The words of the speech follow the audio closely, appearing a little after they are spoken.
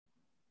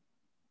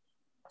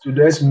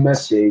Today's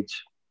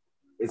message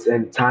is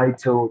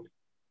entitled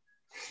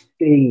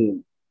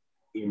Staying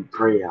in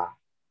Prayer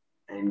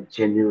and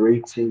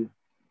Generating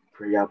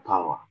Prayer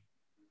Power.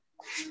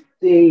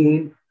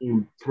 Staying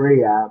in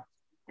prayer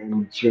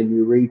and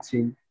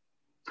generating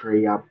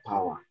prayer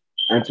power.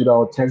 And today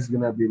our text is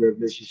going to be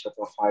Revelation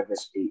chapter 5,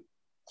 verse 8.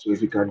 So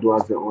if you can do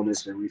us the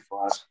honors and read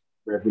for us,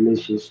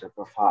 Revelation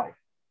chapter 5,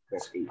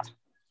 verse 8.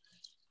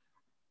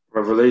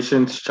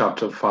 Revelation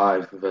chapter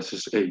 5,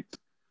 verses 8.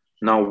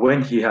 Now,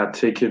 when he had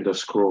taken the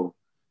scroll,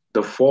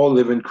 the four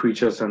living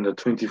creatures and the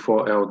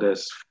 24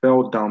 elders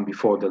fell down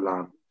before the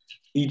Lamb,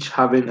 each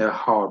having a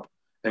harp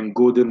and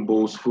golden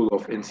bowls full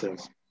of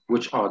incense,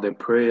 which are the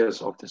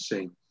prayers of the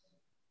saints.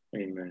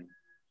 Amen.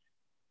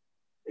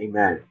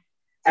 Amen.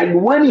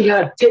 And when he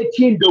had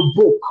taken the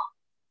book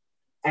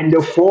and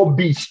the four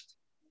beasts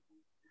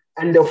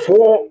and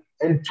the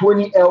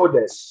 24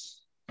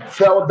 elders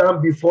fell down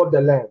before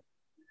the Lamb,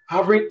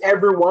 having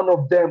every one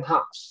of them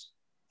harps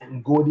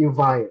and golden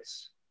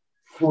vials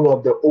full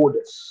of the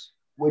odors,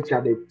 which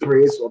are the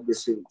prayers of the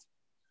saints.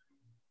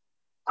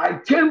 I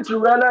came to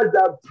realize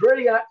that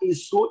prayer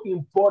is so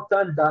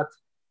important that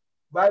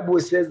Bible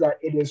says that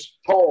it is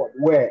stored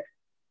where?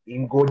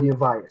 In golden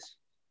vials.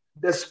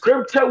 The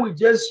scripture we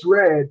just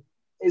read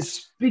is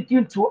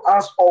speaking to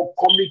us or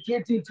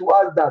communicating to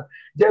us that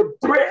the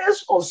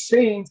prayers of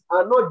saints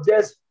are not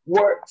just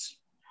words,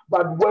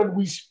 but when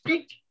we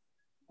speak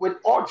with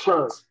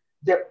utterance,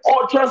 the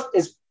utterance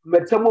is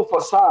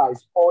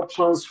metamorphosized or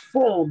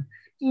transformed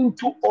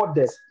into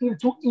orders,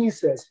 into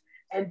incense,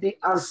 and they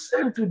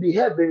ascend to the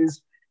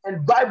heavens.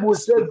 And Bible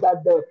says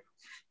that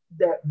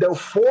the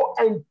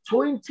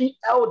 24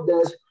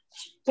 elders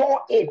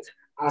store it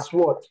as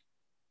what?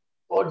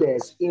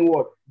 Orders in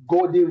what?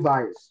 Golden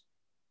vials.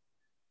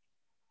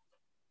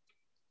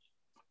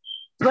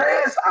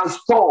 Prayers are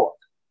stored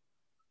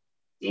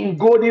in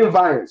golden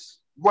vials.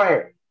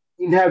 Where?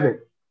 In heaven.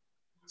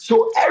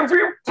 So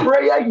every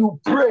prayer you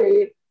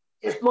pray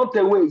is not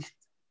a waste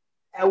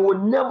and will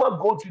never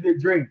go to the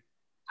drain.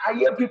 I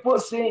hear people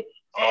say,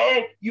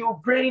 you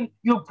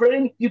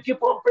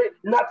keep on praying,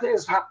 nothing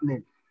is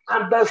happening.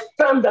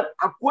 Understand that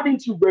according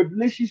to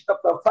Revelation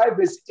chapter 5,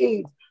 verse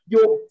 8,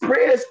 your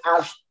prayers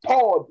are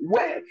stored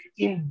where?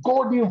 In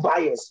golden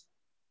vials.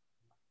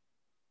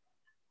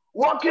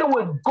 Walking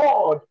with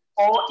God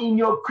or in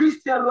your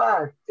Christian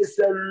life is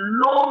a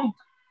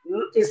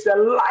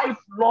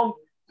lifelong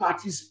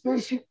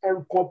participation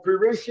and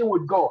cooperation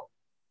with God.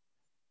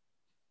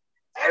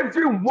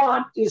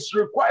 Everyone is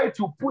required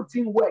to put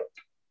in work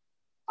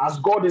as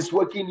God is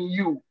working in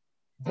you,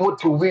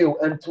 both to will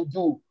and to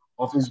do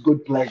of his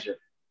good pleasure.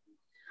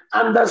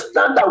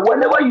 Understand that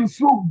whenever you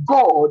feel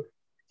God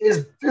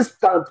is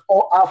distant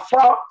or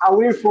far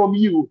away from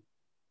you,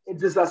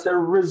 it is as a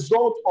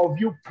result of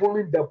you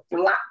pulling the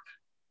plug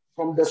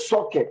from the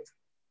socket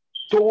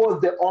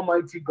towards the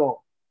Almighty God.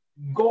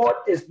 God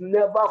is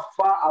never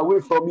far away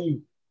from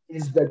you.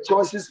 It's the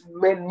choices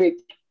men make.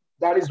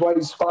 That is why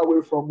he's far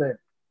away from men.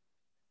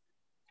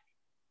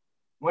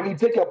 When you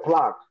take a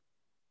plug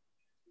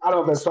out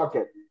of a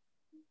socket,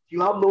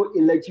 you have no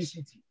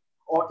electricity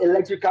or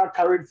electrical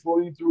current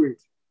flowing through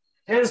it.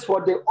 Hence,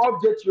 for the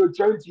object you're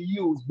trying to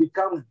use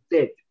becomes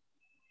dead.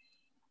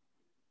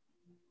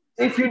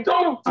 If you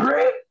don't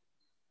pray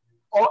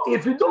or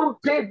if you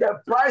don't pay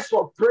the price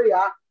of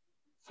prayer,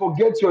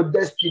 forget your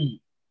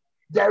destiny.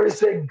 There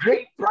is a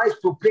great price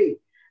to pay.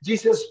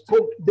 Jesus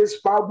spoke this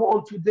parable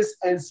unto this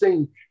and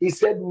saying, he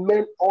said,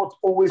 men ought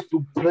always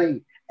to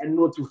pray and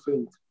not to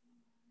faint.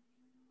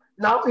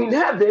 Now in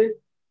heaven,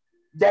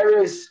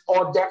 there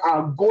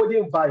are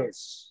golden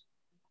vials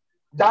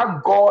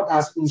that God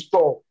has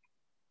installed.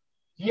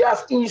 He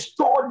has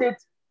installed it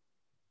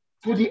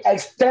to the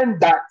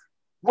extent that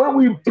when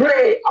we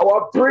pray,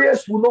 our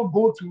prayers will not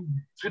go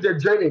to the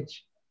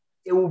drainage.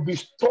 It will be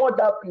stored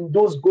up in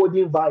those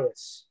golden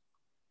vials.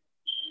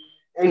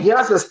 And he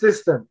has a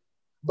system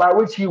by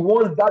which he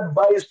wants that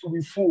vials to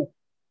be full.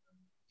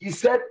 He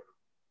said,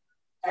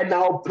 and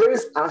our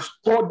prayers are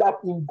stored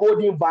up in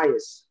golden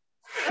vials,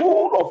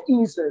 full of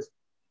incense,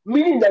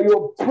 meaning that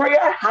your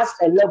prayer has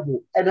a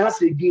level and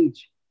has a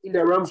gauge in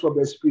the realms of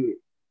the spirit.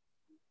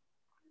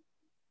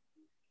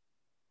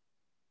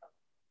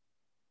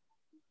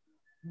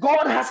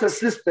 God has a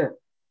system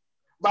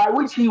by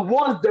which he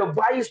wants the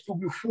vials to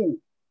be full.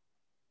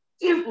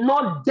 If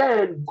not,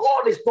 then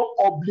God is not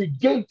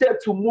obligated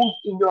to move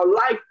in your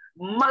life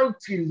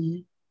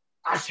mightily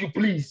as you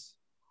please.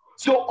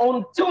 So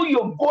until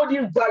your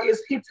golden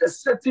vials hit a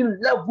certain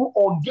level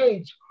or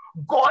gauge,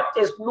 God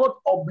is not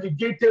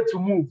obligated to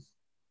move.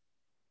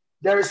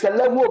 There is a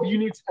level of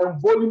unit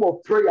and volume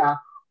of prayer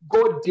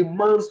God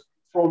demands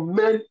from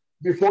men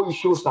before he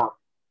shows up.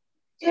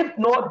 If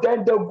not,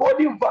 then the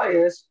golden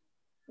vials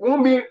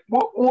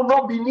will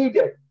not be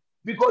needed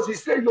because he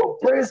said your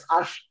prayers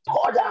are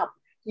stored up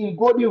in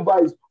golden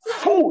vials,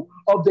 full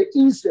of the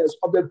incense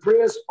of the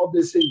prayers of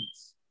the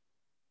saints.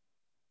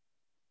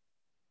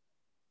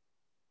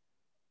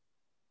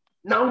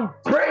 Now,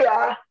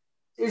 prayer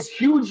is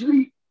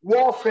hugely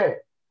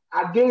warfare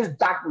against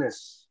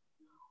darkness.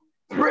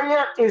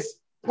 Prayer is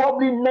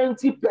probably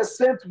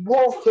 90%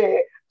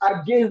 warfare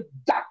against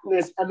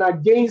darkness and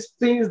against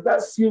things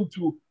that seem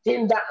to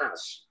hinder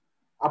us.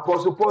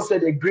 Apostle Paul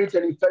said, "A great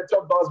and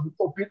effectual door has been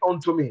opened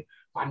unto me,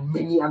 but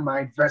many are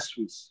my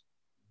adversaries."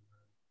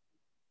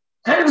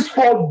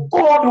 Henceforth,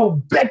 God will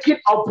beckon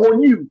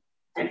upon you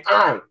and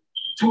I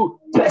to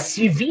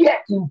persevere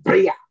in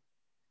prayer.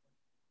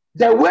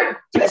 The word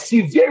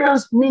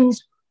perseverance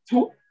means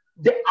to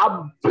the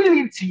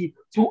ability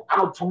to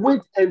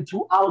outwit and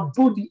to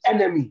outdo the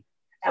enemy.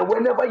 And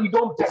whenever you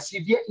don't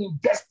persevere in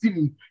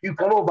destiny, you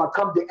can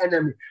overcome the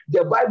enemy.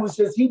 The Bible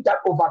says, "He that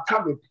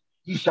overcometh,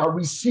 he shall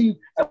receive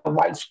a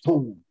white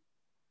stone."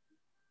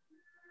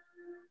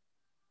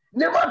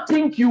 Never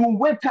think you will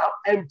wake up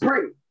and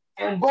pray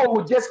and God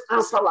will just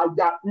answer like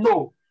that.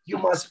 No, you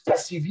must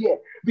persevere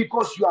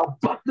because you are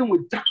battling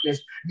with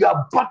darkness. You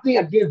are battling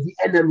against the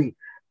enemy.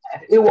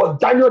 It was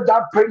Daniel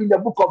that prayed in the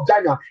book of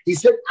Daniel. He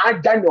said, "I,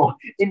 Daniel,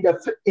 in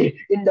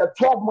the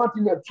 12th month,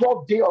 in the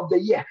 12th day of the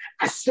year,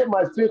 I set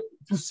my faith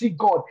to see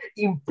God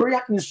in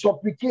prayer, in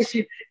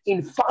supplication,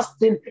 in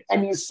fasting,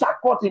 and in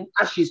sackcloth in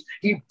ashes."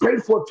 He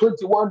prayed for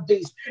 21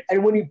 days.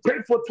 And when he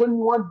prayed for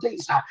 21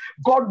 days,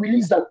 God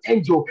released an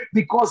angel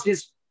because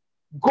his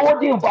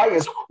golden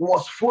vials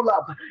was full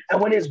up. And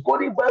when his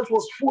golden vials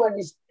was full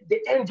and the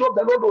angel of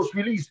the Lord was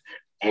released,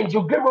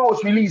 Angel Gabriel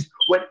was released.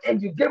 When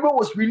Angel Gabriel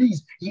was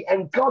released, he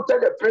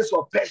encountered the prince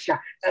of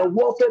Persia and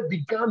warfare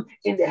began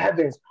in the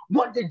heavens.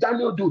 What did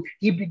Daniel do?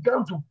 He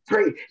began to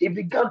pray. He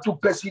began to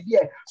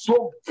persevere.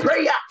 So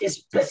prayer is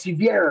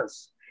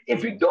perseverance.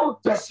 If you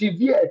don't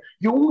persevere,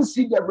 you won't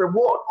see the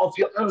reward of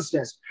your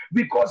answers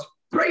because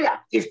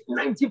prayer is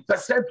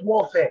 90%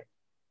 warfare.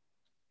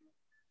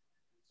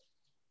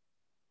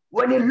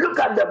 When you look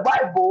at the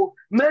Bible,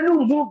 men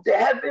who move the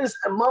heavens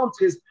and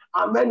mountains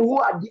are men who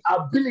have the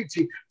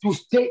ability to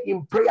stay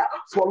in prayer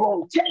for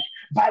long. Check.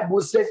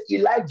 Bible says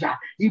Elijah,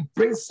 he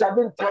prayed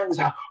 7 times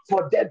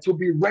for there to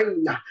be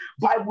rain.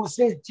 Bible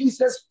says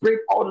Jesus prayed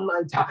all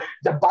night.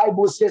 The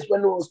Bible says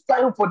when it was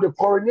time for the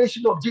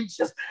coronation of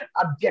Jesus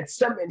at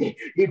Gethsemane,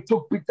 he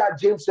took Peter,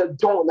 James, and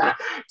John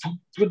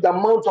to the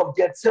mount of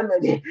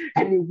Gethsemane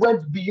and he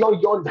went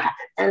beyond yonder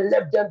and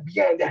left them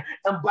behind.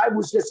 And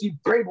Bible says he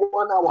prayed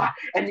 1 hour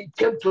and he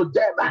came to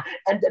them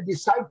and the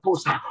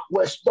disciples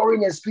were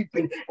snoring and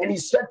sleeping. And he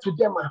said to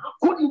them,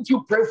 "Couldn't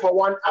you pray for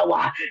 1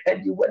 hour?"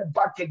 And he went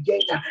back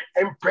again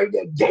and prayed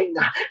again.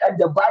 And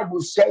the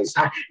Bible says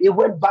he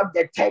went back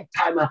the 3rd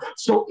time.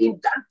 So in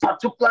that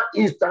particular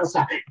instance,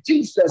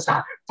 Jesus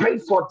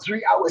prayed for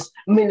 3 hours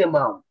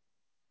minimum.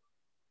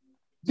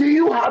 Do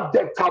you have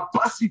the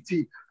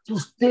capacity to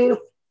stay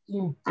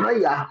in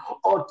prayer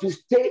or to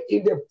stay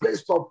in the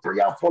place of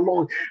prayer for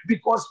long?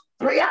 Because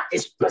prayer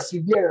is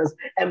perseverance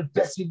and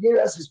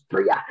perseverance is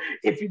prayer.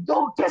 If you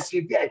don't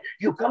persevere,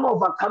 you cannot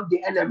overcome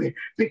the enemy.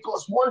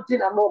 Because one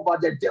thing I know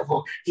about the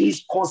devil, he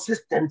is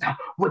consistent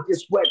with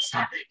his works.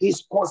 He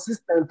is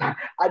consistent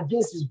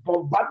against his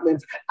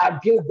bombardment,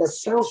 against the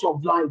sense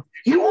of life.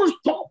 He won't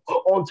stop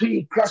until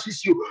he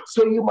crushes you.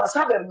 So you must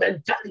have a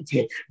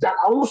mentality that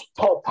I won't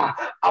stop,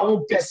 I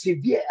won't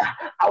persevere,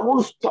 I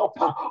won't stop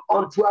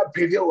until I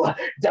prevail.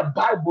 The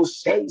Bible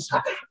says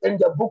in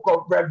the book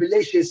of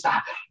Revelations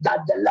that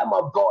the Lamb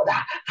of God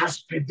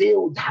has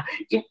prevailed.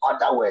 In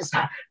other words,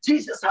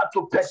 Jesus had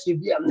to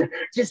persevere.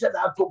 Jesus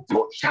had to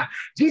push.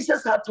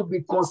 Jesus had to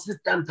be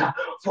consistent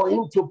for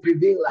him to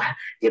prevail.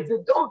 If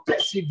you don't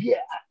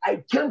persevere,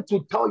 I came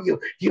to tell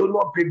you, you will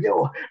not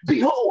prevail.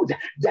 Behold,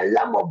 the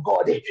Lamb of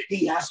God,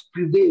 he has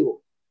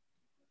prevailed.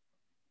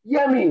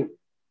 Hear me.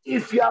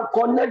 If you are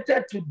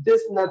connected to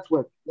this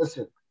network,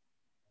 listen,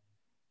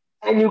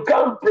 and you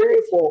can't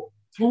pray for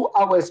 2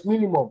 hours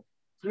minimum,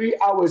 3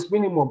 hours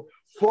minimum,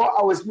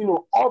 4 hours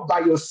minimum, all by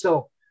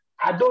yourself,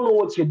 I don't know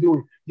what you're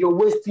doing. You're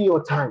wasting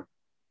your time.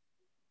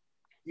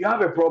 You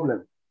have a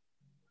problem.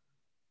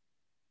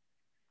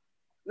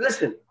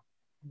 Listen,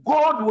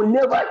 God will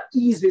never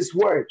ease his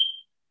word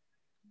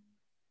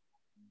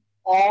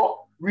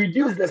or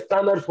reduce the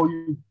standard for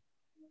you.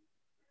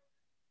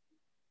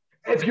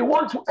 If you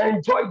want to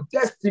enjoy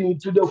destiny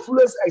to the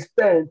fullest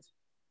extent,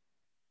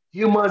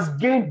 you must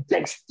gain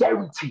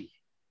dexterity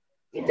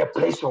in the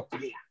place of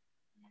prayer.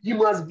 You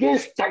must gain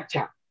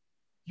stature.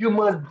 You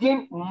must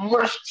gain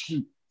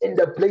mastery in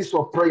the place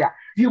of prayer.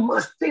 You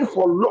must stay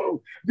for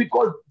long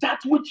because that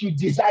which you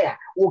desire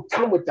will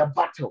come with a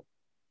battle.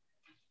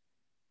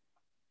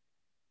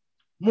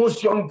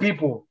 Most young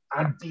people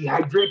are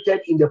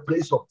dehydrated in the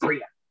place of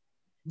prayer.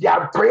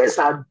 Their prayers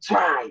are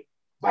dry.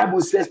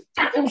 Bible says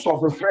times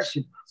of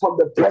refreshing from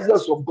the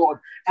presence of God.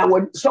 And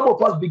when some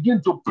of us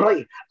begin to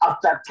pray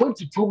after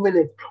 22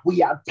 minutes,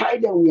 we are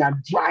tired and we are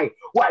dry.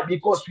 Why?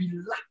 Because we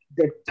lack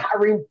the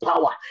carrying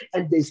power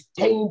and the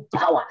staying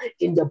power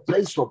in the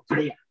place of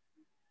prayer.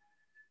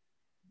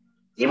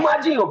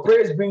 Imagine your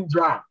prayers being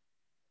dry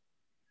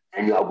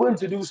and you are going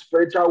to do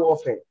spiritual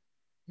warfare.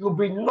 You'll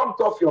be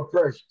knocked off your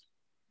perch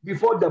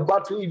before the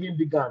battle even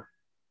began.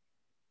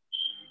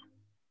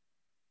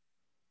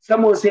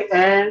 Someone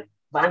say,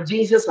 but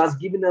Jesus has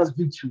given us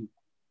victory.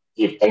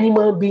 If any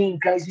man be in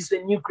Christ, he's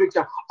a new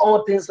creature.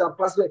 All things are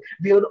passed away.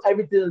 Beyond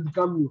everything has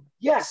become new.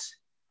 Yes,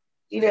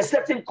 in a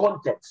certain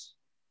context,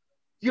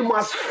 you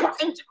must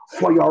fight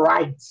for your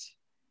rights.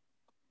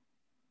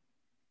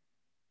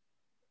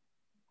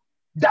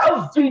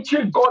 That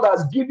victory God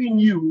has given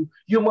you,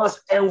 you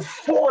must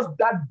enforce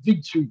that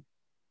victory.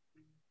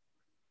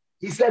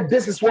 He said,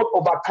 this is what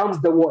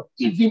overcomes the world,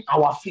 even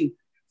our faith.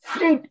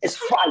 Faith is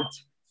fight.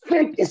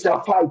 Faith is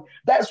a fight.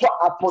 That's what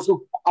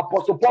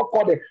Apostle Paul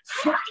called it.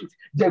 Fight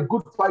the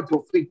good fight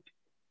of faith.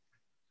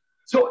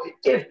 So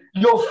if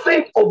your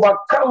faith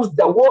overcomes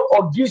the world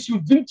or gives you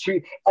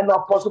victory, and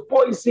Apostle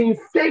Paul is saying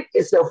faith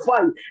is a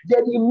fight,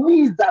 then it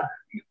means that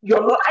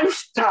your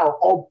lifestyle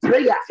or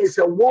prayer is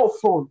a war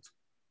front.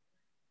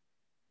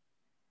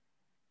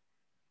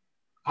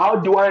 How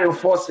do I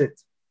enforce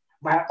it?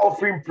 By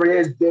offering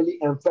prayers daily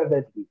and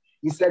fervently.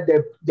 He said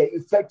that the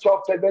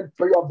effectual fervent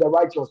prayer of the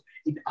righteous,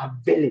 it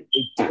availeth,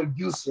 it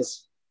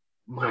produces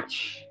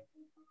much.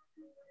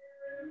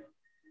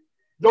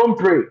 Don't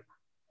pray.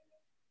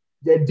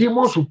 The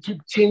demons will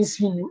keep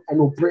chasing you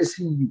and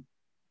oppressing you.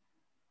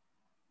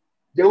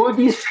 They will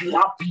even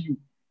slap you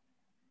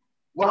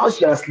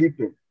whilst you are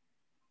sleeping.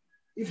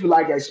 If you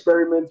like,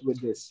 experiment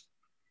with this.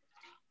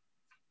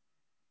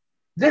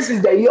 This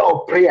is the year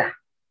of prayer.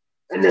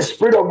 And the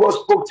Spirit of God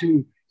spoke to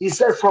me. He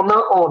said, from now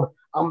on,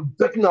 I'm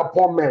betting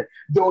upon men.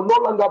 They will no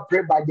longer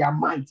pray by their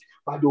mind,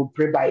 but they will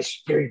pray by His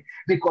Spirit.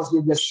 Because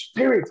it's the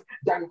Spirit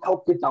that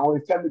helpeth our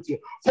infirmity.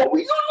 For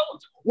we know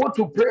not what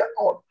to pray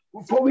on.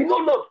 For we know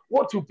not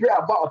what to pray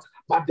about,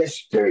 but the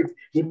Spirit,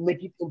 He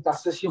maketh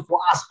intercession for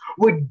us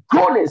with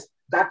groanings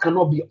that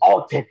cannot be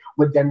altered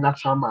with the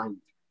natural mind.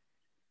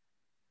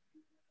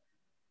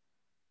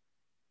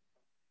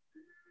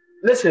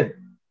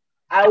 Listen,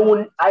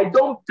 I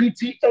don't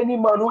pity any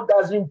man who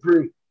doesn't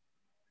pray.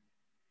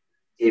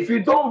 If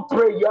you don't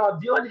pray, you are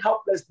beyond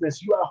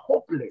helplessness. You are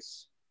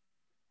hopeless.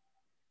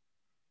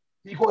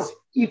 Because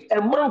if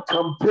a man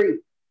can pray,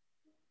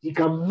 he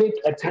can make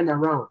a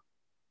turnaround.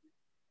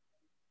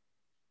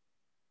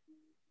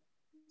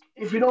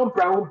 If you don't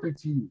pray, I won't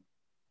pity you.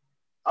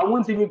 I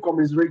won't even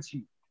commiserate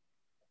you.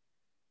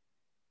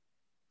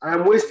 I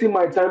am wasting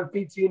my time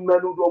pitying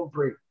men who don't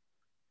pray.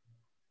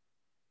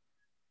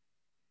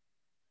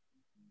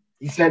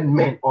 He said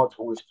men ought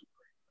always to pray.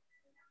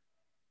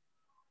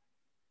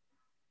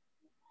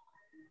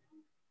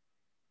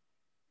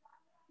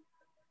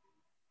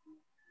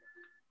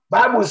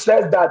 Bible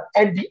says that,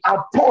 and the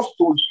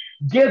apostles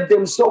gave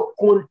themselves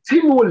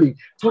continually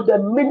to the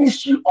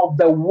ministry of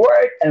the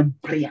word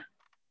and prayer.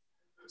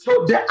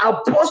 So the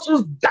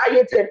apostles'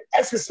 diet and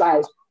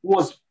exercise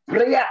was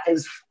prayer and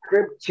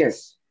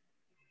scriptures.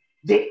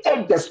 They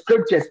ate the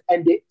scriptures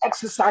and they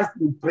exercised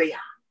in prayer.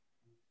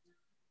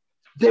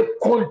 They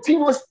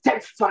continued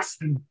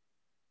steadfastly.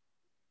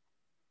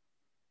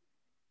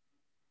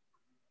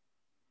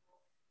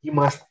 You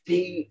must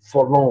stay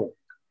for long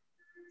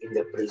in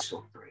the place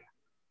of prayer.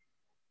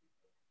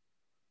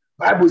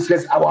 Bible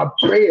says our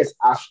prayers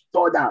are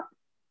stored up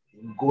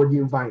in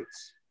golden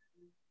vines,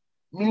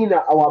 meaning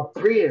that our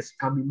prayers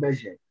can be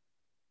measured.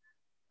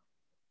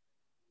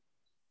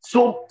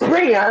 So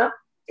prayer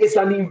is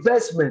an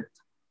investment,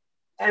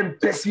 and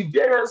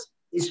perseverance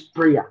is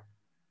prayer.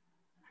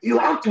 You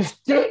have to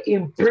stay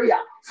in prayer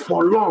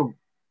for long,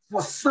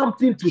 for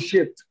something to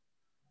shift.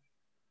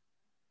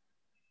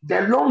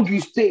 The longer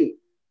you stay,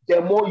 the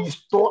more you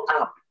store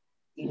up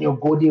in your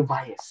golden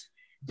vines.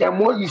 The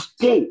more you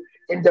stay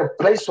in the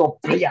place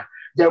of prayer,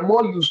 the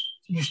more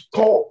you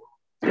store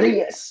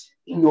prayers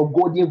in your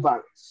golden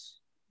vines.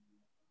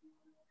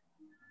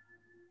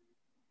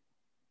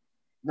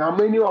 Now,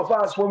 many of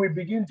us, when we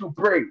begin to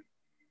pray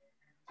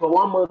for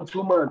 1 month,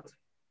 2 months,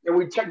 then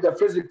we check the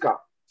physical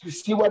to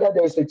see whether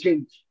there is a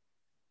change.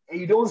 And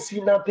you don't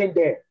see nothing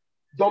there,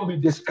 don't be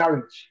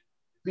discouraged.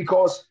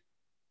 Because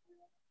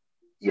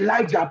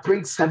Elijah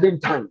prayed 7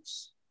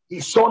 times. He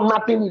saw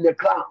nothing in the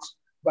clouds,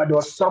 but there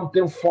was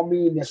something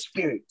forming in the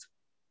spirit.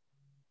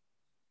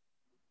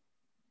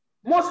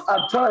 Most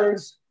of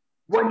times,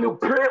 when you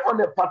pray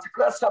on a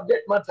particular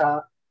subject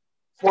matter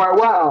for a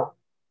while,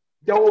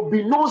 there will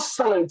be no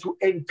sign to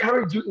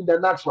encourage you in the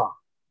natural.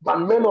 But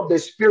men of the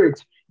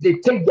spirit, they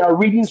take their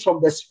readings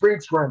from the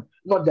spirit realm,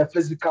 not the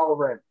physical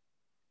realm.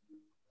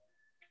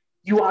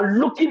 You are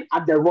looking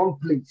at the wrong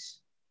place.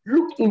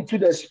 Look into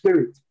the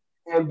spirit,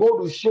 and God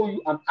will show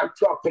you an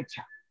actual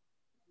picture.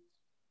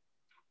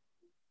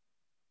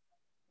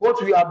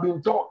 What we have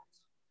been taught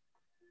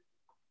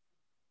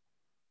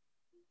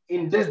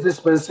in this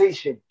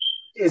dispensation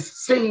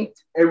is say it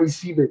and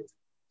receive it,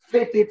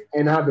 faith it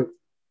and have it,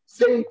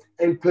 say it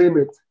and claim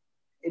it.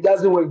 It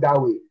doesn't work that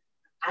way.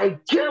 I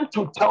came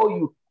to tell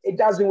you it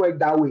doesn't work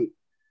that way.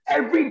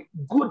 Every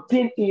good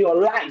thing in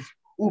your life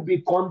will be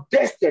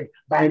contested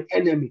by an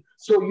enemy.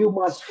 So you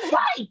must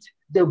fight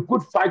the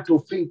good fight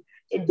of faith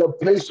in the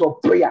place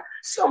of prayer.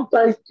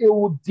 Sometimes it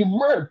will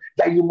demand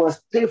that you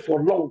must stay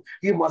for long.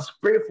 You must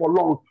pray for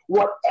long.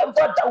 Whatever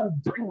that will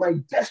bring my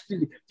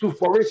destiny to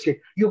fruition,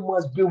 you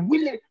must be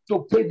willing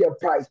to pay the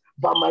price.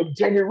 But my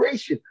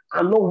generation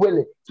are not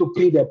willing to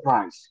pay the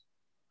price.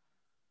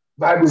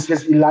 Bible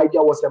says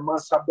Elijah was a man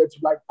subject to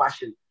like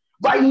passion,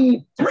 but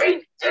he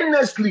prayed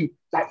earnestly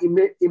that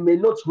it may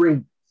not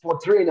rain for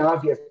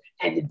 3.5 years,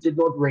 and it did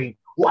not rain.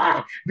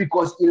 Why?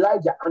 Because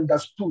Elijah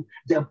understood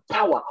the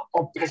power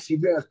of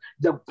perseverance,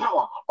 the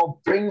power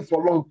of praying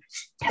for long,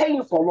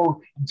 staying for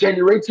long,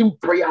 generating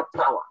prayer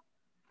power.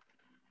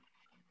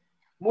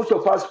 Most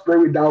of us pray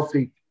without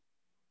faith.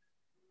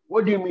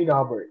 What do you mean,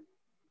 Albert?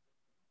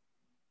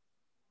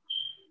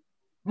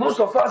 Most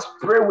of us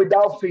pray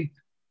without faith,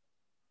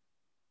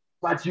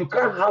 but you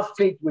can't have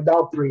faith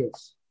without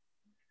prayers.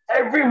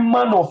 Every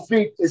man of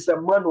faith is a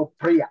man of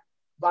prayer,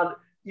 but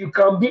you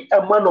can be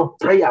a man of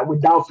prayer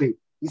without faith.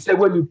 He said,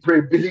 when you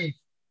pray, believe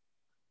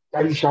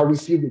that you shall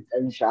receive it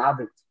and you shall have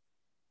it.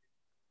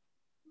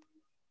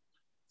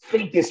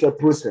 Faith is a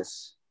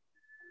process.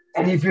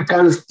 And if you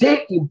can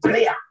stay in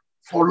prayer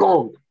for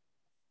long,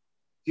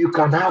 you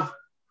can have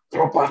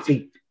proper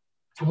faith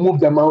to move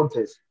the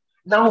mountains.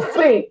 Now,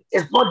 faith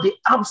is not the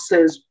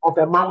absence of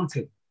a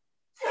mountain.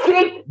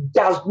 Faith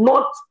does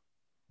not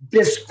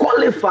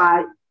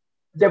disqualify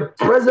the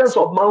presence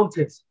of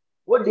mountains.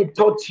 What they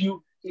taught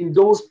you in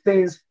those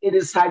things, it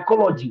is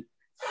psychology.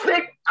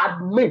 Faith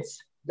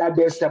admits that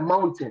there's a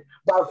mountain,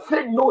 but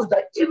faith knows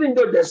that even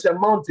though there's a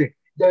mountain,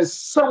 there's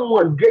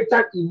someone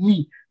greater in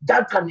me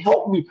that can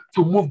help me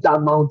to move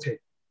that mountain.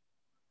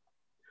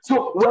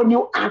 So when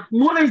you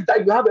acknowledge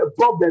that you have a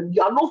problem,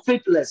 you are not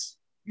faithless.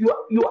 You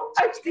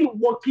are actually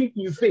walking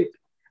in faith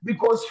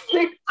because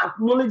faith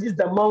acknowledges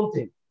the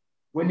mountain.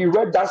 When he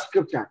read that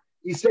scripture,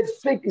 he said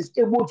faith is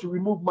able to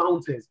remove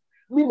mountains.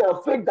 Meaning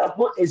faith does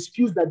not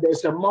excuse that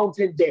there's a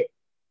mountain there.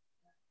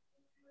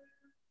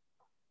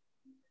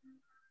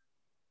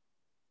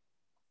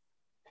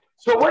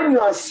 So when you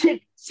are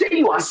sick, say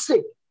you are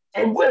sick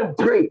and go and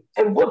pray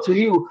and go to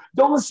heal.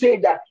 Don't say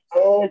that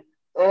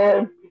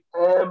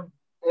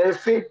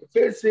faith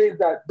says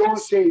that don't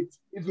say it.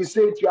 If you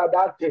say it, you are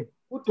that thing.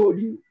 Who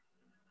told you?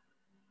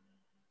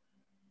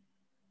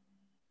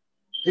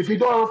 If you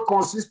don't have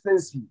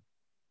consistency,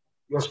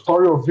 your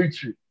story of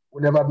victory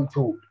will never be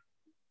told.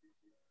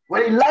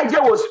 When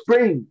Elijah was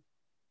praying,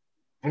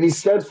 and he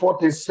sent forth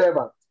his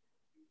servant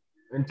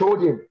and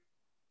told him,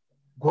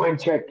 go and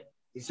check.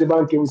 His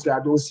servant came and said,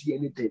 I don't see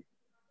anything.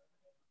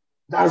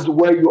 That's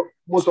where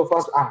most of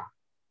us are.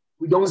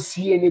 We don't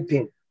see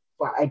anything.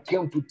 But I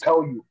came to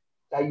tell you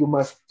that you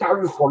must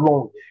tarry for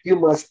long. You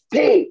must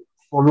stay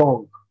for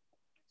long.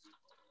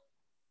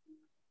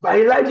 But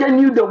Elijah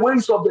knew the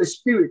ways of the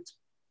Spirit,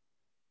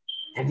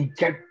 and he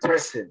kept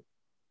pressing.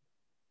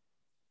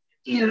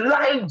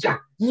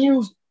 Elijah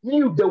knew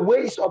the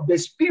ways of the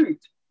Spirit,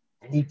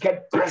 and he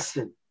kept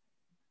pressing.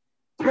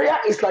 Prayer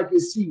is like a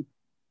seed.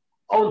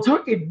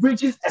 Until it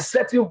reaches a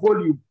certain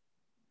volume,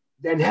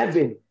 then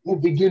heaven will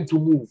begin to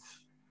move.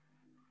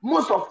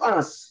 Most of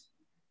us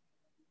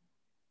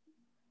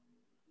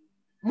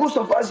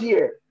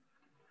here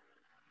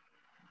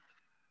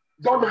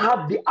don't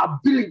have the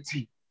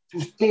ability to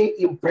stay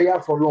in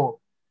prayer for long.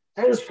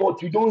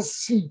 Henceforth, you don't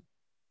see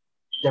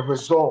the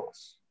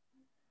results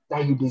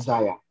that you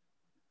desire.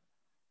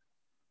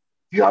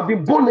 You have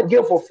been born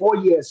again for 4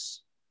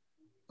 years,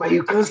 but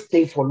you can't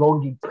stay for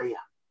long in prayer.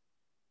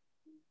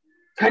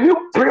 Can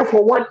you pray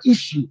for one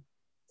issue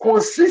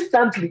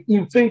consistently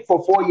in faith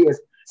for 4 years?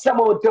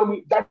 Someone will tell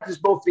me that is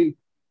not faith.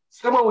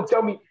 Someone will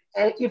tell me,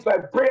 and if I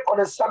pray on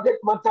a subject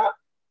matter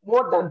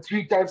more than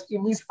 3 times, it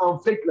means I'm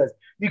faithless.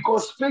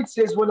 Because faith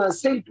says, when I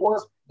say it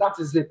once, that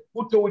is it.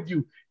 Who told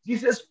you?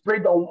 Jesus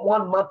prayed on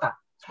one matter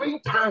 3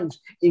 times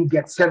in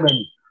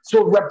Gethsemane.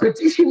 So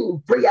repetition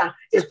in prayer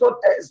is not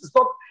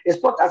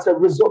as a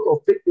result of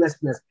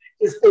faithlessness.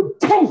 It's a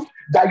proof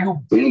that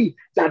you believe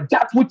that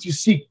that which you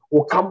seek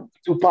will come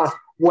to pass,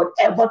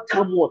 whatever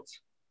come what.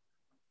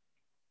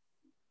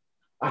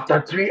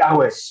 After 3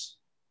 hours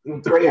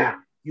in prayer,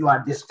 you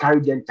are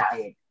discouraged and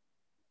tired.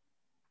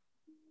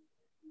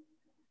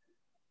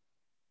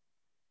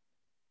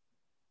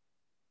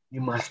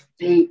 You must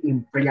stay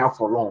in prayer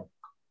for long.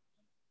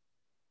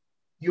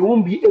 You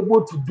won't be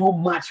able to do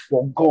much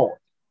for God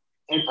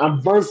and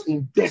advance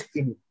in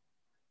destiny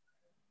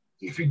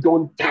if you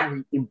don't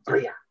tarry in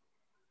prayer.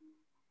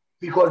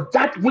 Because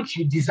that which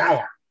you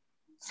desire,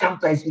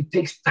 sometimes it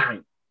takes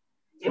time.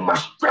 It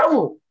must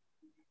travel.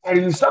 And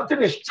if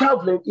something is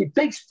traveling, it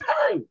takes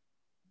time.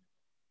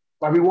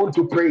 But we want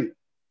to pray.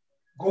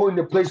 Go in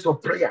the place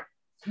of prayer.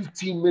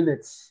 15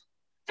 minutes.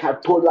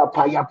 Katola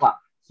payapa.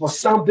 For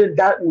something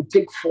that will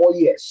take 4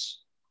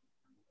 years.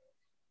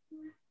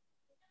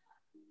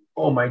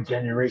 Oh, my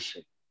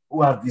generation,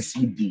 who has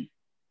deceived thee?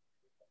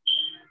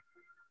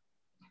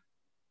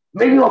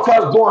 Many of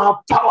us don't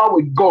have power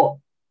with God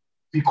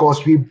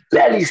because we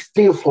barely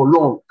stay for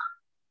long.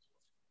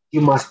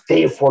 You must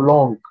stay for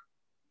long.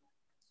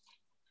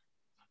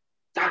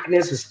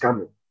 Darkness is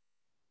coming.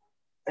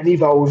 And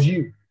if I was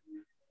you,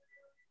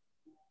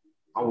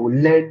 I will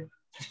learn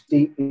to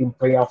stay in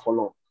prayer for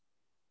long.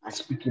 I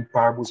speak in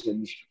parables and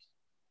mysteries.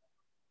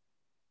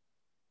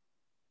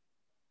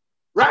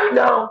 Right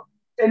now,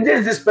 in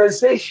this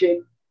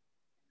dispensation,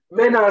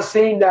 men are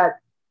saying that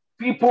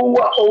people who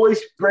are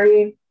always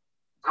praying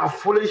are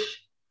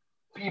foolish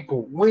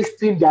people,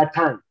 wasting their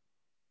time.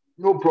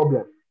 No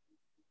problem.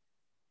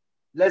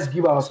 Let's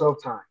give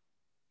ourselves time.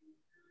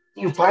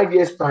 In 5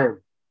 years'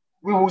 time,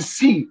 we will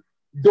see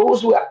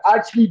those who are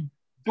actually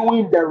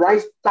doing the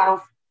right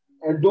stuff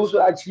and those who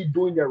are actually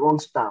doing the wrong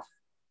stuff.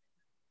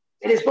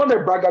 It is not a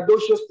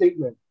braggadocious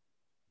statement,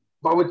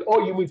 but with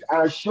all humility,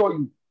 I assure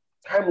you,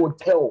 time will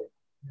tell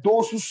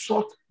those who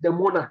sought the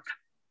monarch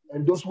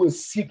and those who were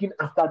seeking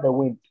after the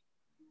wind.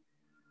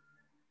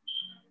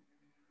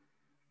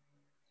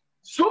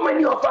 So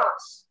many of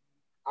us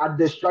are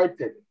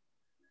distracted.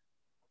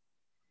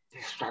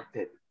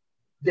 Distracted.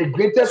 The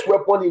greatest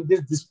weapon in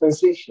this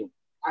dispensation,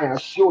 I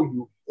assure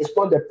you, is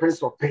not the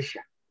prince of Persia.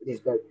 It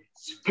is the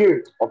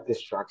spirit of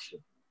distraction.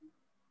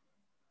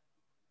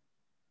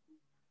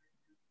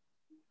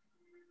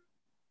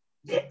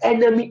 The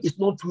enemy is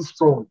not too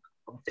strong.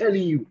 I'm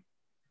telling you,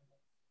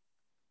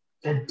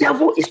 the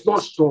devil is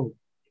not strong.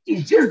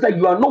 It's just that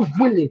you are not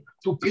willing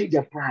to pay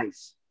the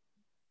price.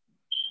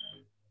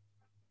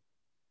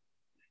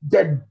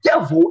 The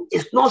devil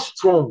is not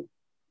strong.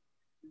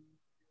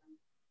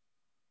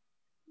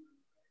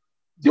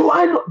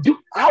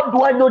 How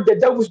do I know the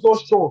devil is not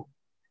strong?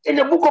 In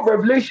the book of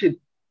Revelation,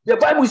 the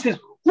Bible says,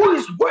 who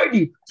is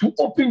worthy to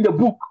open the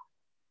book?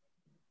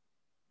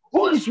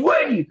 Who is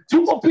worthy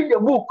to open the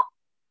book?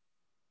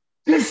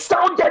 They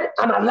sounded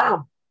an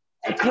alarm,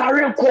 a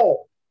clarion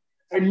call,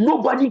 and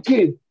nobody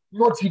came,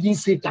 not even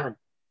Satan.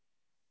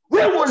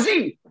 Where was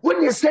he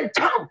when they said,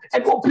 come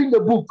and open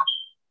the book?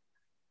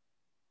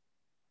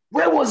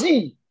 Where was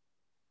he?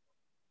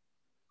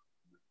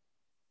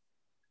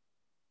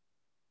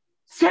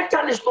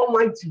 Satan is not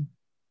mighty.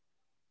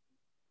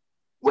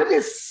 When they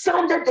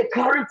sounded the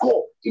clarion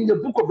call in the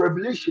book of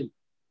Revelation,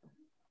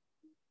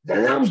 the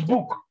Lamb's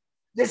book,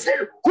 they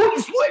said, who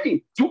is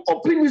ready to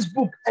open this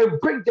book and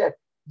break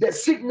the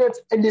signet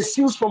and the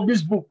seals from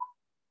this book?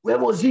 Where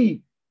was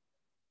he?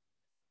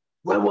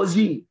 Where was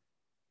he?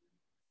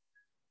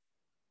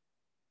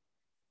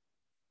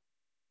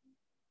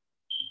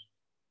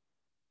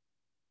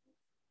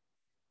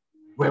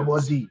 Where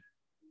was he?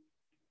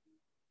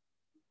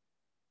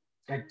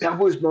 The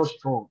devil is not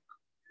strong.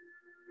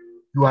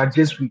 You are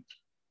just weak.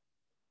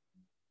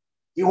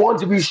 You want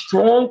to be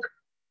strong?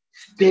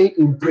 Stay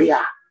in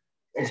prayer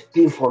and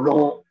stay for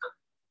long.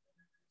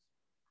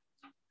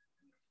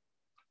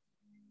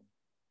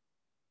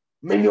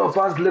 Many of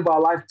us live our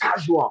life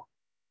casual.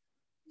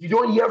 You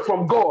don't hear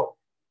from God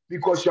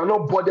because you're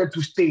not bothered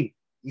to stay.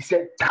 He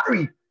said,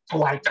 tarry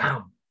till I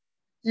come.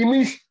 It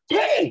means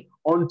stay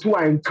until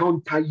I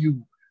encounter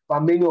you.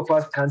 But many of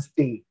us can't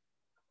stay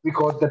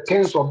because the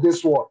things of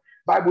this world.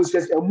 Bible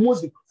says, and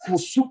Moses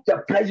forsook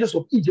the pleasures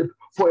of Egypt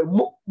for a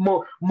moment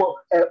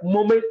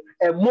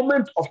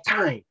of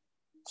time,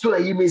 so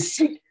that he may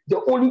seek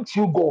the only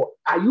true God.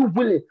 Are you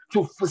willing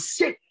to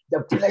forsake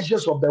the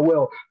pleasures of the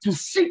world to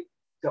seek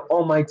the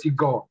Almighty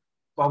God?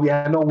 But we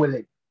are not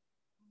willing.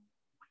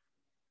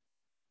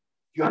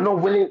 You are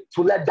not willing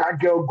to let that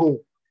girl go.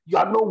 You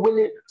are not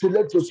willing to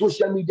let your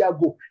social media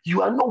go.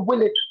 You are not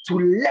willing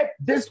to let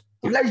this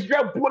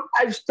pleasurable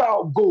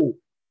lifestyle go.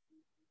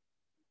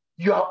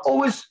 You are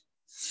always,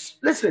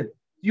 listen,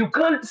 you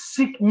can't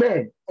seek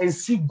men and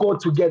seek God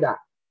together.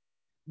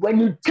 When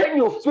you turn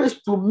your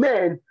face to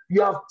men,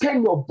 you have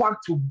turned your back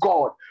to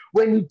God.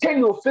 When you turn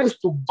your face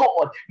to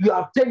God, you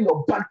have turned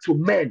your back to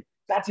men.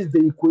 That is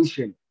the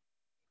equation.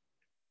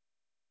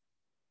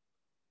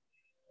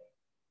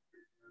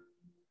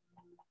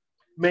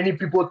 Many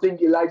people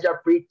think Elijah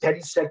prayed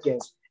 30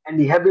 seconds and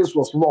the heavens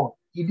was long.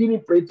 He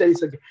didn't pray 30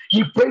 seconds.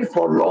 He prayed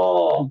for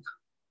long.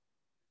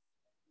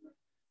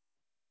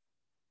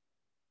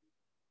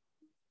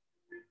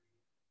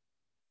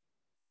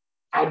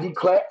 I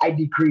declare, I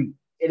decree,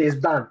 it is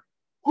done.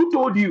 Who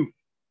told you?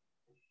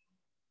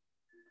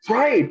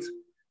 Try it.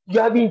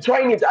 You have been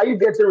trying it. Are you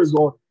getting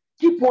result?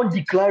 Keep on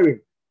declaring.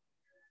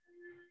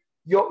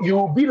 You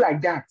will be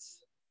like that.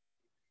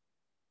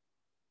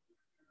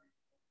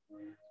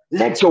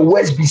 Let your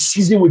words be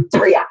seasoned with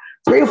prayer.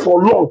 Pray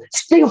for long.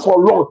 Stay for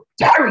long.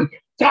 Tarry,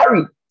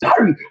 tarry,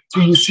 tarry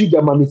till you see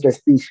the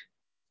manifestation.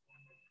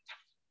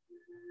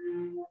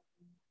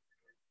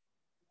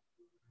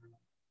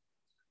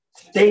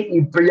 Stay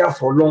in prayer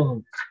for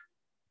long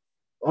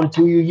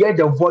until you hear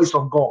the voice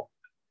of God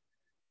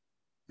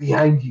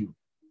behind you.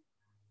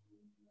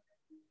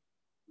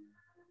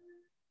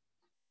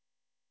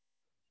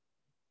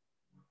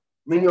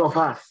 Many of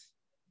us,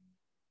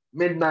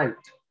 midnight,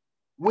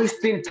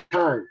 wasting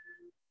time.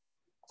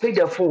 Take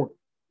the phone.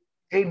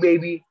 Hey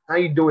baby, how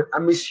you doing? I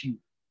miss you.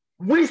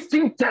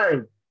 Wasting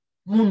time,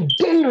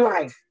 mundane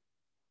life,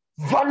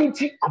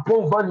 vanity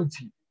upon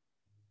vanity.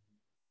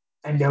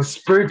 And the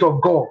Spirit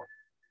of God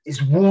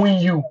is wooing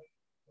you,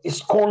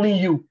 is calling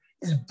you,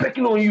 is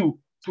beckoning on you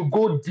to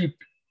go deep,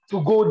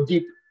 to go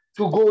deep,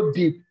 to go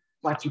deep.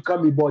 but you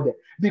can't be bothered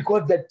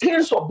because the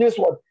things of this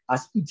world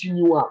has eaten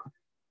you up.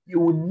 You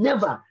will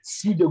never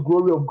see the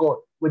glory of God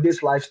with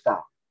this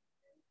lifestyle.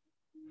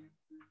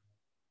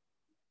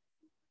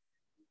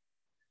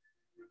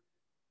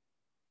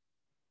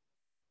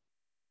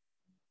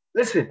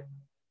 Listen,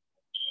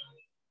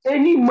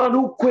 any man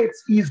who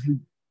quits easily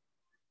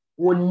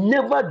will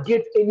never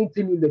get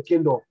anything in the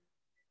kingdom.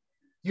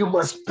 You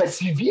must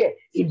persevere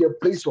in the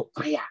place of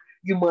prayer.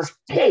 You must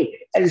stay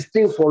and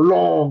stay for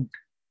long.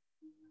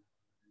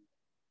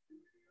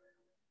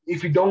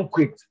 If you don't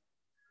quit,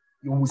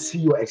 you will see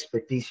your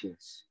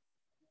expectations.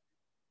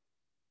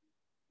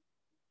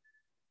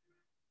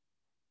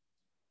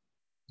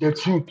 The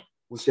truth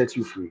will set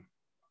you free.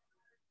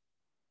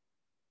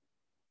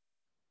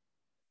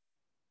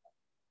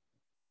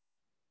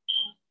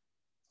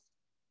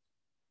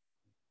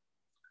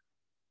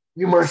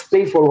 You must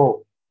stay for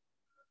long.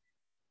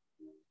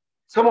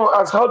 Someone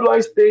asks, how do I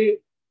stay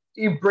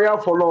in prayer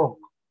for long?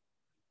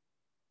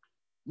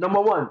 Number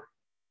one,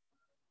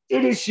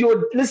 it is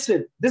your,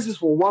 listen, this is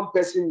for one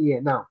person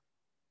here now.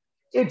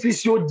 It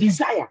is your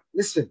desire.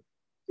 Listen,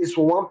 it's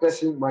for one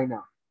person right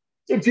now.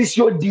 It is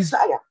your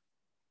desire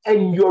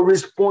and your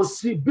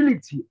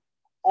responsibility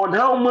on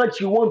how much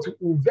you want to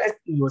invest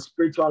in your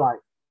spiritual life.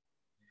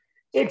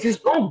 It is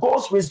not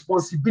God's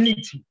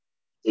responsibility.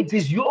 It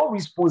is your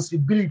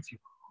responsibility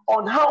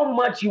on how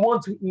much you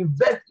want to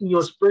invest in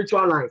your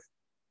spiritual life.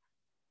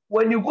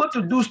 When you go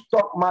to do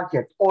stock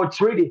market or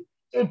trading,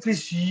 it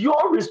is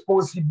your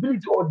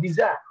responsibility or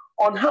desire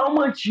on how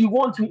much you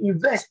want to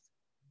invest.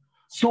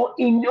 So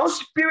in your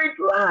spirit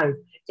life,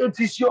 it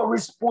is your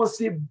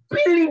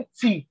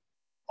responsibility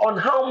on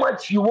how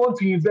much you want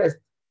to invest.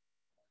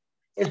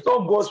 It's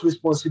not God's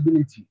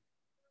responsibility.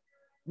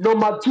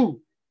 Number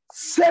two,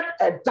 set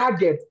a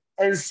target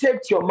and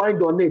set your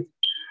mind on it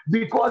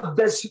because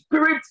the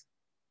spirit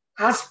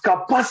has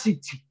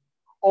capacity,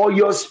 or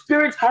your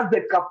spirit has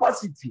the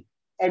capacity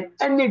and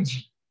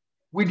energy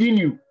within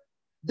you.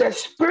 The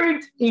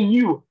spirit in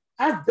you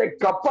has the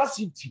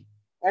capacity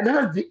and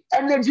has the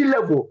energy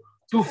level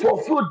to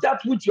fulfill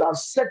that which you have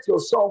set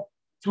yourself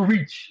to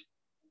reach.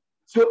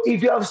 So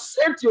if you have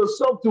set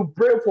yourself to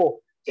pray for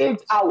 8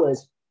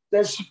 hours,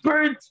 the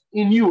spirit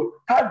in you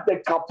has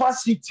the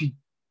capacity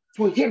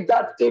to hit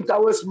that 8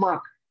 hours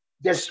mark.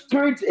 The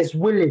spirit is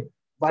willing,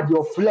 but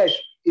your flesh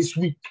is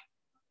weak.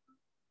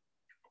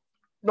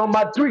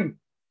 Number three,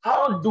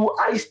 how do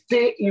I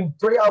stay in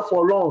prayer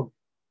for long?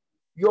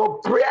 Your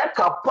prayer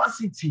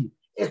capacity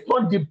is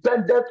not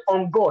dependent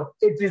on God,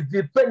 it is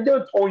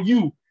dependent on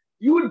you.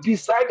 You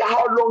decide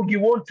how long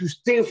you want to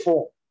stay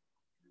for.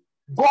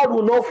 God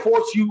will not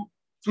force you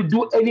to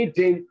do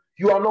anything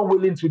you are not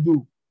willing to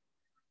do.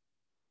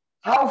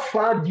 How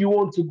far do you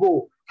want to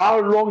go? How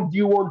long do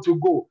you want to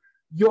go?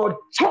 Your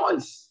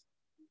choice.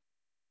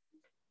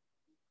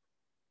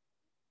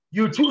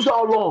 You choose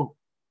how long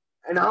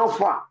and how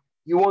far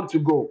you want to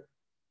go.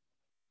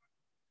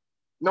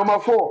 Number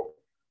four,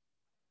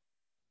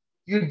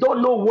 you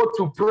don't know what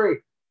to pray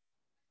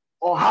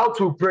or how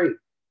to pray.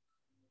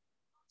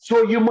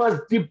 So you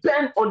must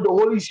depend on the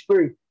Holy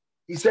Spirit.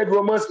 He said,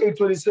 Romans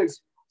 8:26,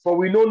 for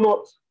we know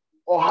not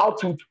or how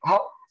to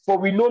how for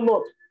we know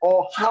not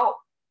or how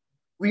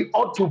we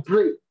ought to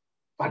pray,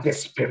 but the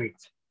Spirit,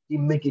 He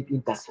make it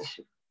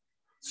intercession.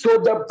 So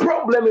the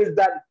problem is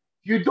that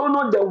you don't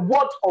know the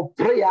what of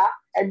prayer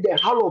and the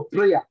how of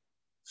prayer.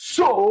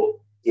 So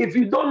if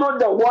you don't know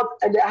the what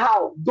and the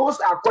how, those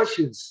are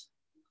questions.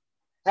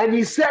 And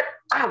he said,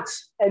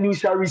 ask and you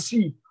shall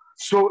receive.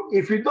 So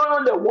if you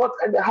don't know the what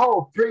and the how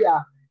of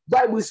prayer,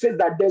 Bible says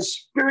that the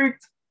spirit,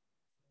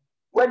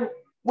 when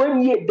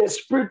the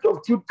spirit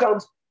of truth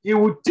comes, he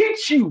will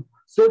teach you.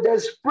 So the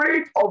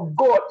spirit of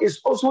God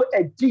is also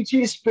a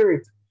teaching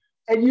spirit.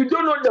 And you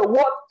don't know the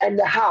what and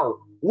the how.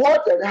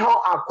 What and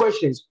how are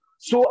questions.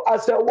 So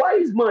as a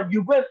wise man,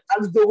 you went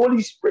ask the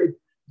Holy Spirit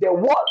the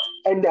what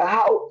and the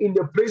how in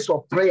the place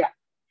of prayer.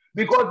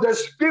 Because the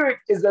spirit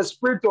is the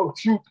spirit of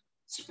truth.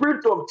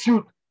 Spirit of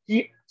truth.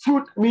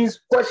 Truth means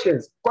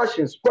questions,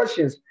 questions,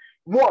 questions.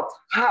 What,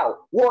 how,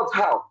 what,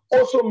 how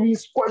also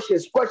means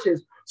questions,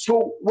 questions.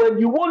 So when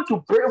you want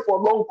to pray for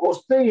long or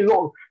stay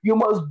long, you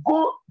must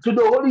go to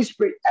the Holy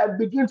Spirit and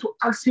begin to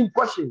ask him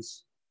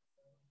questions.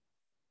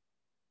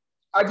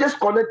 I just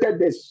connected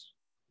this.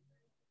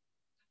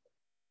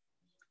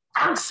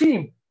 Ask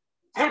him,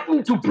 help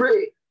me to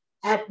pray.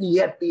 Help me,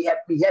 help me, help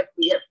me, help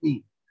me, help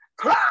me.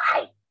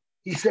 Cry.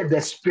 He said,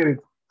 the Spirit,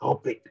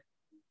 help it.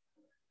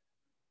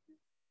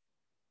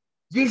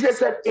 Jesus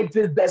said, it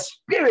is the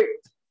Spirit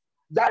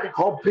that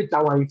helpeth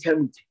our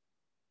infirmity.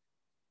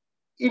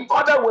 In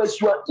other words,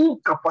 you are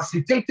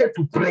incapacitated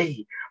to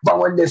pray, but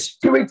when the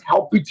Spirit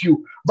helpeth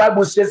you,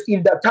 Bible says,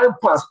 in the time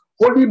past,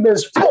 holy men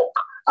spoke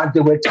and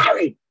they were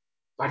carried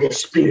by the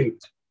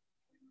Spirit.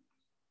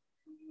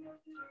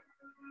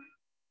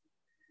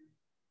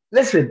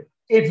 Listen,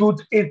 it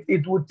would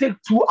take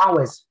 2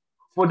 hours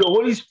for the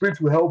Holy Spirit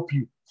to help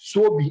you.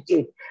 So be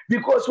it.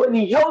 Because when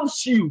He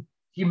helps you,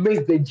 He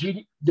makes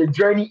the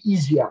journey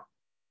easier.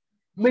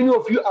 Many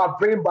of you are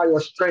praying by your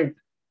strength.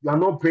 You are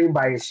not praying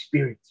by a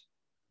spirit.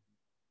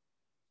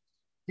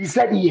 He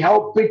said he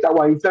helpeth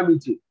our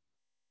infirmity.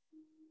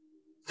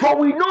 For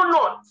we know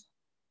not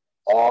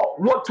or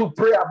what to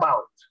pray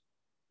about.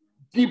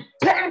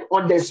 Depend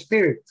on the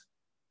spirit.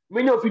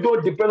 Many of you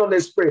don't depend on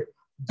the spirit.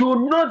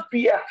 Do not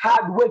be a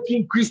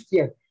hard-working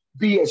Christian.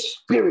 Be a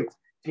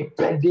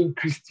spirit-depending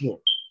Christian.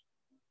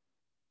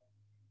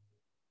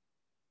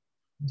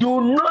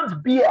 Do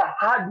not be a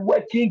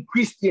hard-working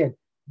Christian.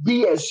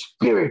 Be a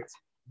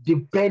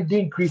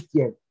spirit-depending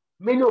Christian.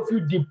 Many of you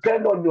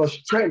depend on your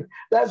strength.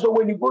 That's why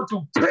when you go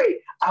to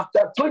pray,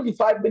 after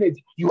 25 minutes,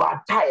 you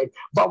are tired.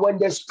 But when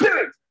the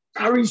spirit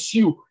carries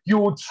you, you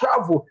will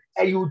travel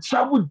and you will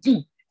travel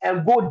deep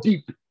and go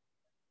deep.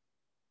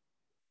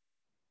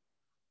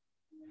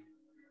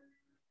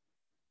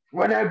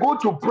 When I go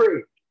to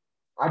pray,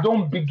 I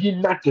don't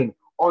begin nothing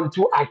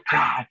until I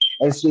cry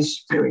and say,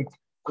 Spirit,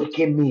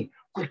 quicken me,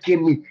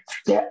 quicken me.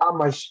 Stir up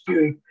my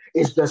spirit.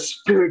 It's the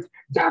spirit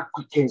that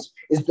quickens.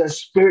 It's the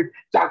spirit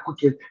that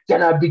quickens.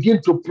 Then I begin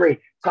to pray.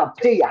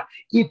 Kapeya,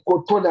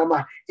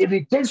 ikotonama. If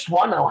it takes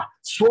 1 hour,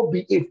 so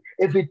be it.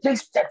 If it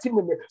takes 30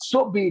 minutes,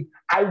 so be it.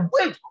 I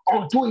wait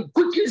until it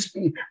quickens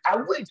me. I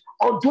wait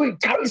until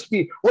it carries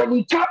me. When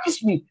it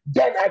carries me,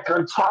 then I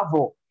can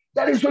travel.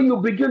 That is when you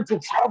begin to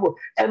travel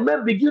and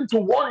then begin to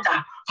wonder,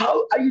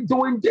 how are you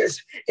doing this?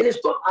 It is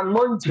not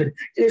anointed.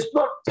 It is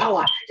not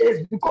power. It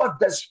is because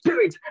the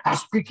Spirit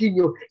has speaking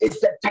you. It's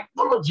the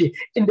technology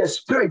in the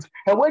Spirit.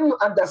 And when you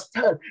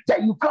understand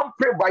that you can't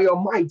pray by your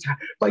might,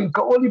 but you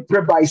can only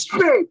pray by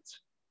Spirit.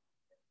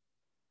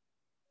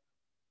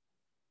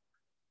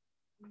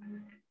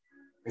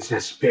 It's the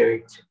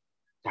Spirit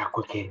that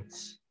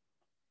quickens.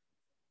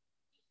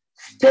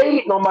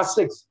 Stay number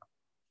 6.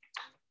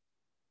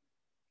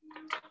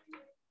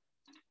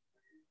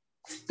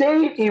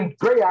 Staying in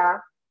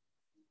prayer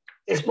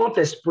is not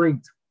a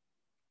sprint.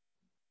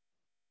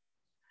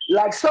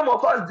 Like some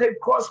of us did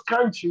cross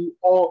country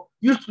or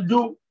used to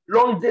do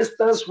long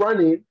distance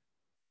running.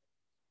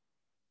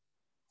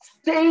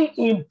 Staying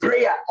in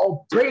prayer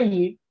or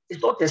praying is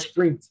not a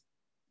sprint.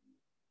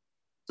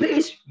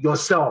 Pace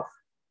yourself.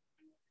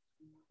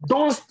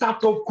 Don't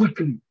start off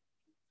quickly.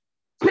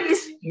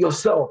 Pace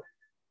yourself.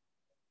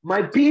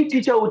 My PE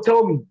teacher will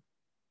tell me,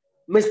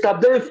 Mr.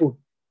 Benford,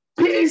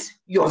 pace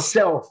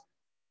yourself.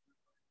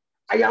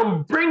 I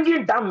am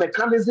bringing that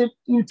mechanism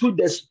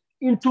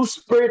into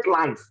spirit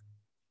life.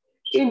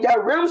 In the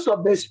realms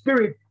of the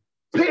spirit,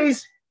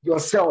 pace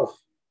yourself.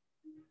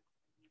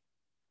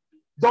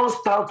 Don't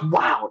start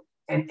wild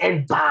and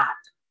end bad.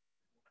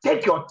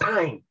 Take your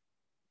time.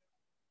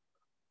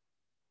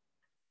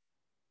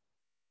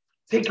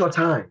 Take your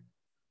time.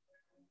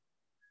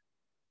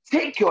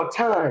 Take your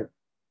time.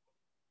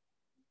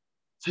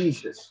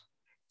 Jesus,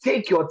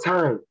 take your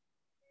time.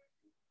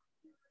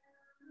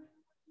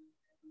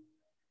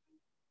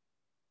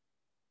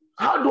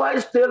 How do I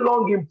stay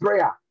long in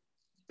prayer?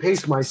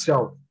 Pace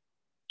myself.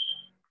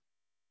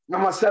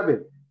 Number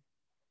 7,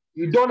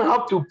 you don't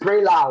have to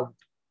pray loud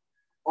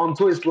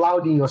until it's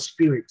loud in your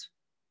spirit.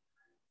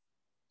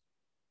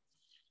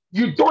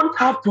 You don't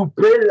have to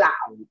pray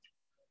loud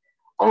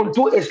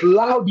until it's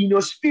loud in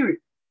your spirit.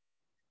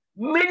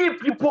 Many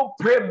people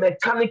pray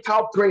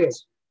mechanical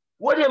prayers.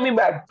 What do you mean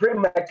by pray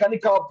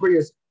mechanical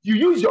prayers? You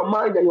use your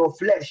mind and your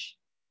flesh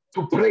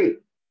to pray.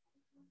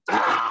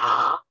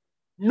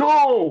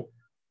 No.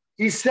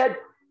 He said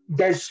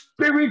the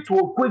spirit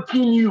will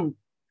quicken you.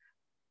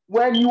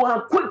 When you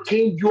are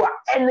quickened, you are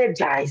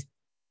energized.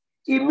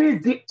 It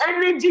means the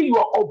energy you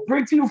are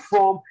operating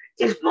from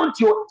is not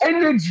your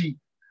energy.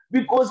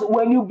 Because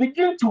when you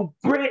begin to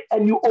pray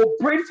and you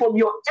operate from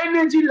your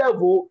energy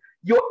level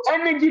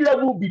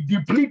will be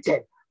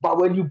depleted. But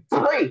when you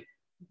pray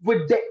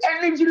with the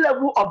energy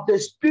level of the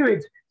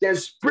Spirit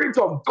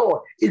of God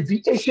is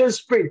the ancient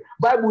spirit.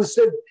 Bible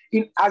says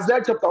in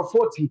Isaiah chapter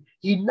 40,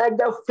 he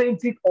neither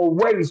fainted or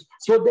worries.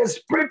 So the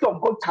Spirit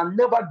of God can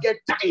never get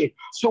tired.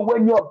 So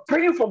when you are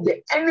praying from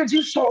the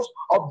energy source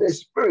of the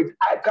Spirit,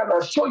 I can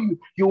assure you,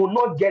 you will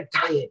not get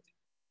tired.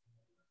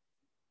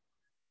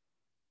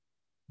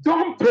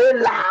 Don't pray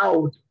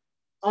loud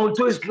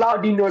until it's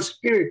loud in your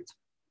spirit.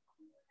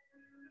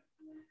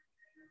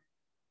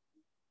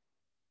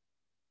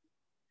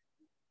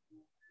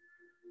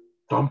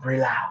 Don't pray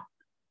loud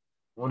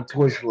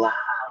until it's loud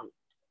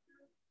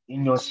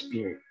in your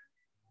spirit.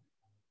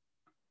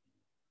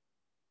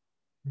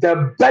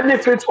 The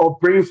benefits of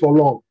praying for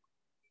long.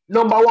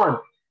 Number 1,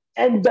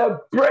 and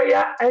the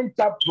prayer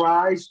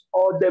enterprise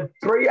or the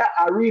prayer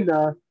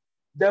arena,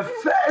 the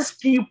first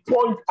key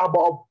point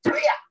about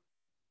prayer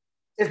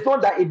is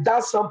not that it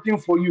does something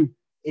for you,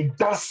 it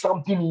does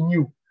something in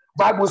you.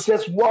 Bible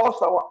says,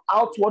 whilst our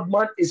outward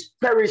man is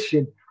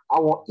perishing,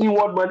 our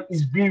inward man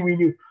is being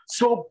renewed.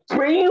 So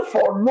praying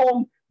for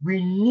long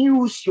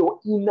renews your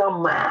inner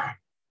man.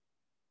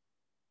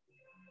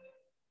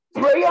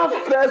 Prayer,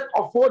 first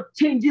of all,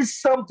 changes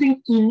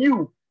something in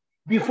you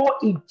before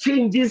it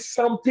changes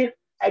something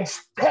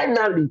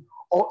externally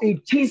or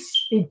it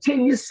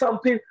changes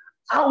something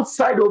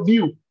outside of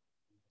you.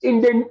 In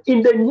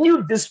the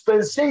new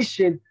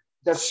dispensation,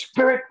 The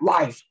spirit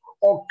life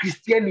or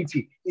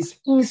Christianity is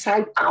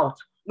inside out,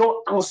 not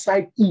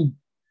outside in.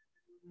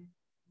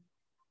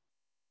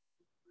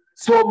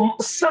 So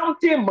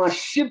something must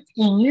shift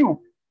in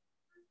you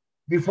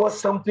before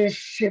something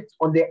shifts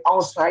on the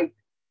outside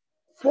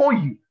for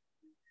you.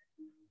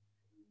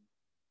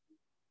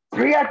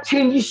 Prayer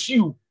changes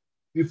you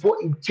before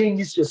it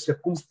changes your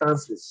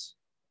circumstances.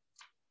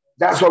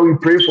 That's why we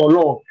pray for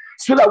long,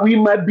 so that we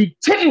might be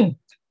changed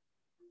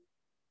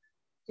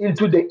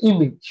into the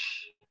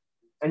image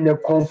and the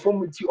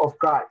conformity of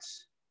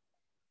Christ.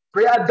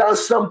 Prayer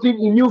does something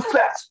in you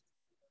first.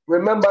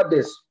 Remember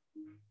this.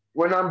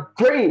 When I'm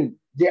praying,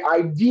 the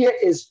idea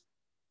is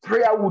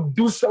prayer will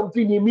do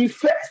something in me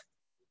first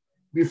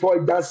before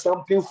it does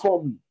something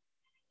for me.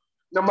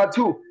 Number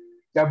two,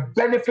 the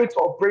benefit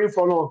of praying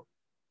for long.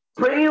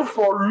 Praying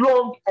for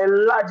long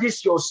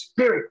enlarges your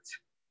spirit.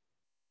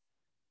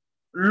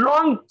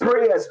 Long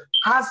prayers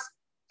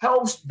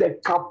helps the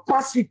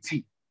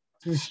capacity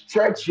to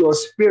stretch your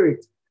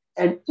spirit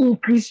and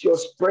increase your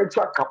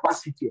spiritual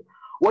capacity.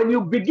 When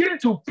you begin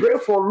to pray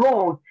for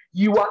long,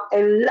 you are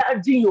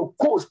enlarging your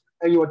coast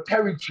and your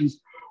territories.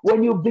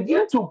 When you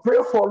begin to pray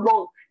for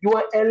long, you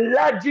are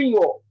enlarging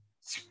your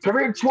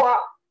spiritual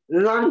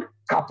lung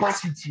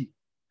capacity.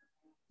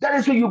 That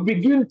is when you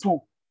begin to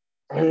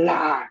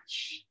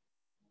enlarge.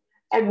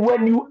 And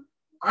when you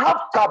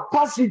have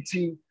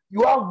capacity,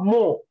 you have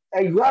more,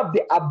 and you have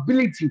the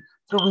ability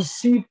to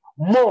receive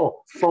more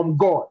from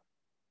God.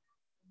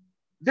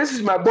 This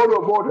is my body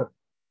of water.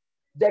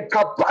 The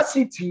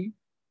capacity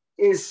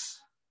is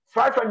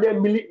 500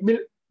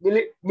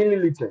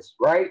 milliliters,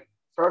 right?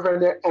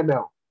 500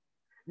 ml.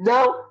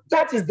 Now,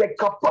 that is the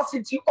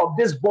capacity of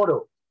this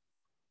bottle.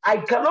 I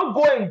cannot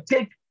go and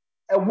take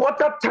a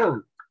water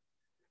tank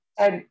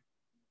and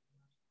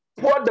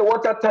pour the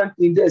water tank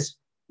in this.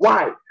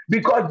 Why?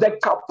 Because the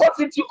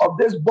capacity of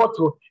this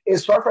bottle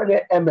is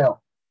 500 ml.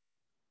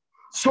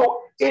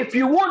 So if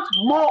you want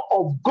more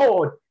of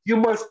God, you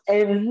must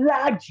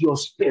enlarge your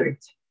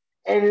spirit,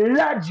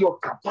 enlarge your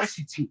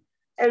capacity,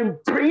 and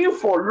praying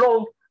for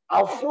long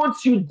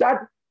affords you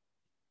that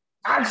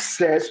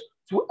access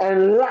to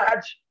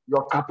enlarge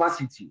your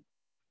capacity.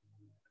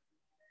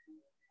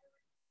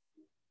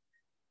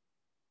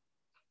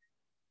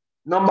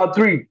 Number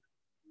three,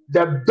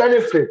 the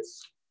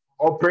benefits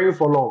of praying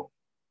for long.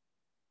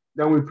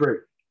 Then we pray.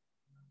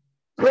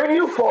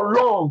 Praying for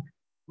long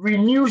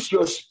renews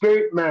your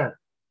spirit, man.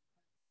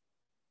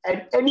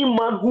 And any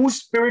man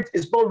whose spirit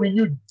is not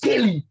renewed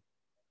daily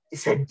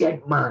is a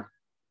dead man.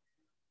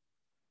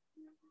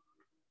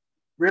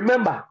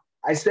 Remember,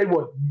 I said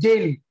what?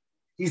 Daily.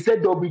 He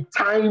said there will be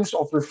times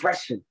of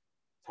refreshing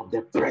from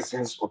the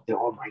presence of the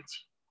Almighty.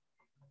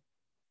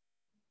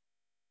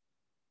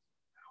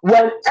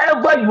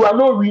 Whenever you are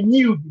not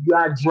renewed, you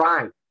are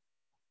dry.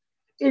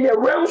 In the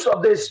realms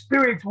of the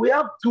spirit, we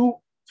have two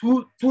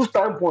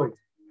standpoints: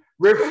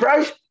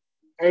 refreshed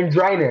and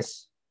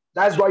dryness.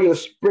 That's why your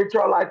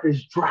spiritual life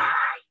is dry,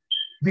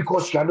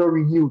 because you are not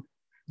renewed.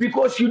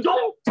 Because you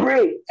don't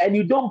pray, and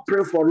you don't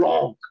pray for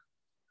long.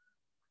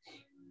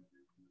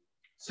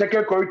 2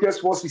 Corinthians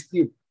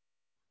 4:16.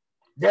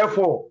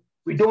 Therefore,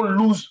 we don't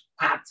lose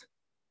heart.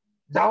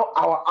 Now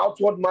our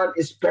outward man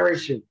is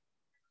perishing,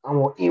 and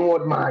our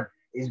inward man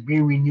is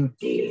being renewed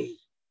daily.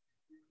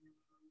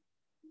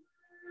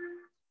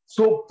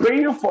 So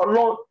praying for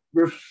long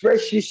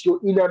refreshes your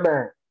inner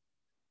man.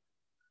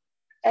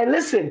 And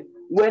listen,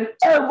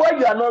 whenever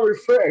you are not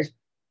refreshed,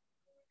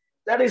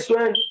 that is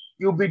when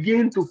you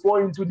begin to fall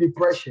into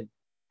depression.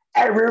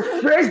 A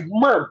refreshed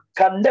man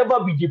can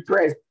never be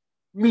depressed.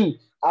 Me,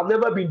 I've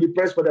never been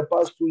depressed for the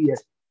past 2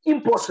 years.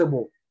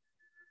 Impossible.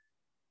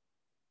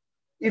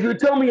 If you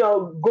tell me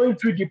I'm going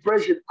through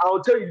depression,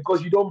 I'll tell you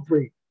because you don't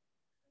pray.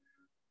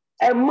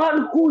 A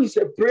man who is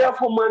a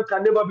prayerful man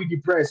can never be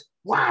depressed.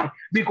 Why?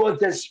 Because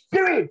the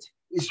spirit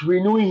is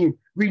renewing him,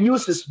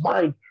 renews his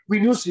mind,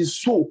 renews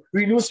his soul,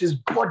 renews his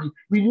body,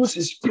 renews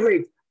his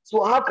spirit.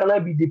 So how can I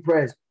be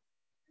depressed?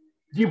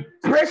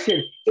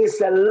 Depression is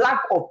a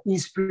lack of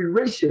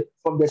inspiration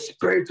from the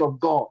Spirit of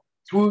God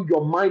through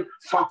your mind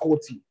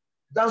faculty.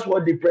 That's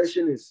what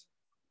depression is.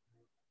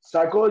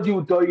 Psychology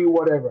will tell you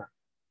whatever.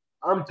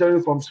 I'm telling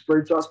you from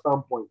spiritual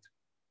standpoint.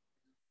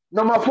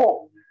 Number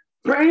 4,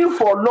 praying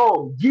for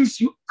long gives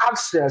you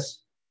access.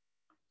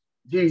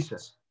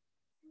 Jesus.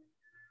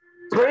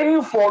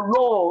 Praying for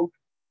long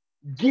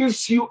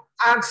gives you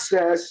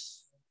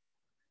access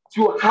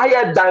to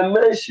higher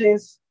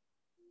dimensions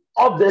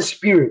of the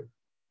spirit.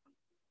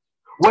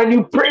 When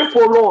you pray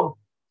for long,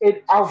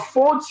 it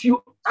affords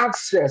you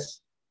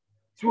access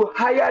to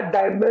higher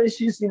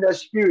dimensions in the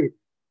spirit.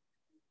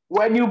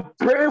 When you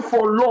pray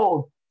for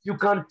long, you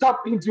can tap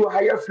into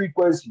higher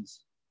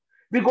frequencies,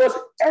 because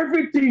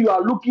everything you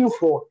are looking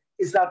for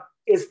is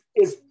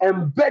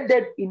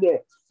embedded in a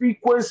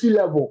frequency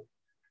level,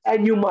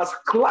 and you must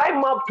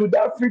climb up to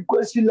that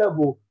frequency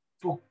level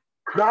to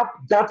grab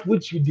that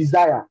which you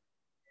desire.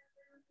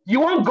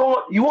 You want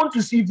God, you want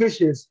to see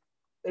visions.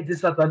 It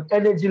is at an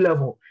energy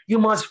level. You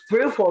must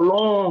pray for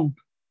long.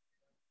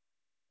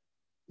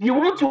 You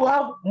want to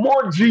have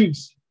more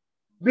dreams.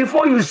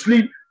 Before you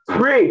sleep,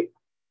 pray.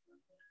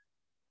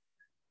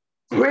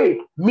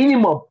 Pray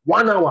minimum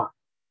 1 hour.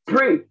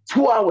 Pray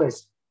 2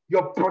 hours.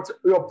 Your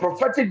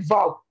prophetic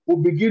valve will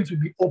begin to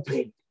be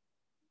opened.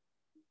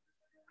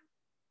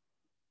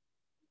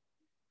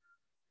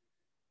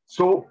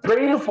 So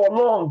praying for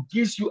long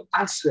gives you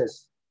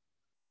access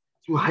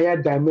to higher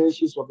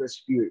dimensions of the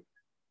spirit.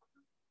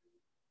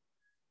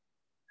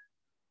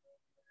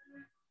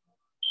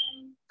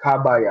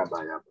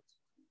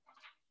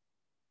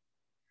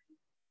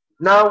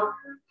 Now,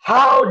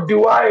 how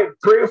do I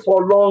pray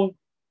for long,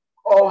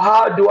 or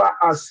how do I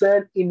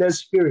ascend in the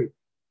spirit?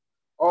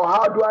 Or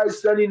how do I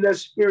ascend in the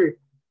spirit?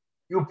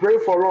 You pray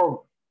for long.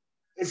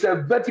 It's a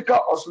vertical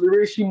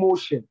acceleration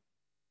motion.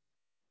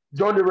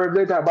 John the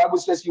Revelator, the Bible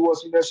says he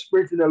was in the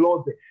spirit in the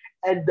Lord,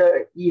 and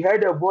he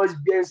heard a voice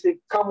behind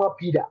saying, "Come up,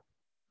 Peter."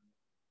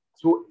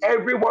 So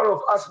every one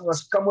of us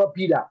must come up,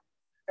 Peter.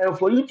 And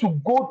for you to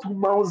go to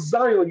Mount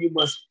Zion, you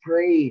must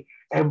pray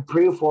and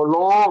pray for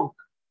long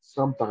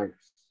sometimes.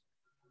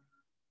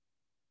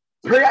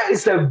 Prayer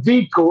is a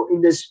vehicle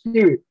in the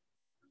spirit.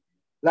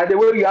 Like the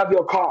way you have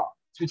your car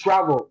to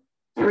travel,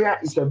 prayer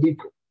is a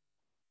vehicle.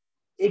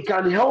 It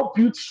can help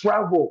you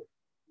travel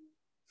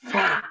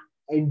far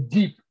and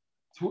deep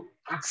to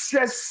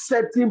access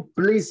certain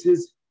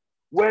places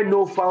where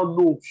no found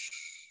knows,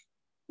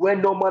 where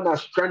no man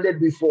has stranded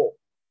before.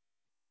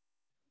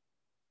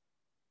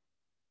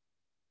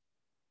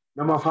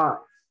 Number 5,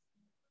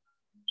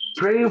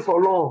 praying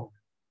for long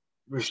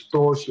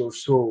restores your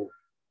soul.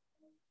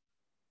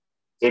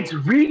 It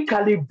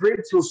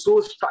recalibrates your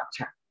soul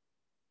structure.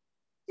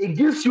 It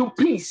gives you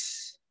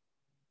peace.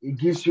 It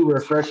gives you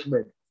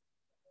refreshment.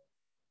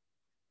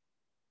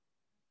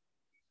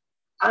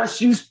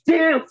 As you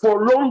stay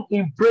for long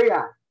in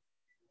prayer,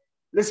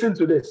 listen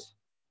to this.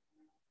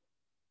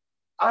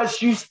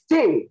 As you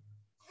stay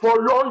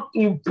for long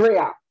in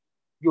prayer,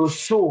 your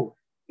soul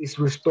is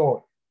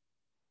restored.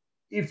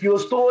 If your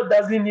soul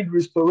doesn't need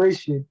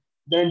restoration,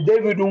 then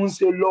David won't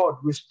say, "Lord,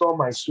 restore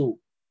my soul."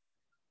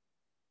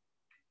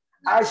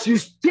 As you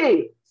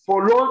stay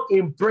for long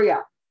in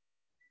prayer,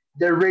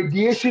 the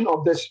radiation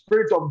of the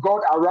Spirit of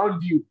God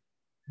around you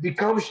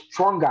becomes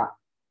stronger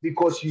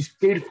because you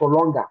stayed for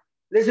longer.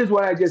 Listen to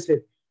what I just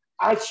said.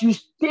 As you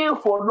stay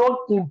for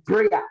long in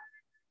prayer,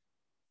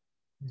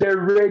 the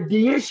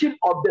radiation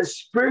of the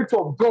Spirit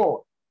of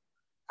God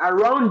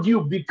around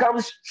you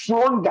becomes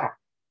stronger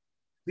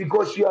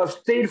because you have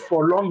stayed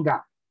for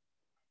longer.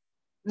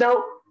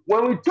 Now,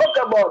 when we talk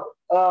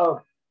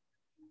about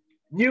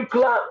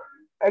nuclear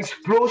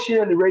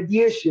explosion and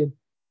radiation,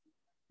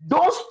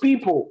 those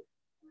people,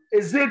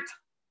 is it,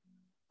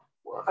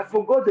 I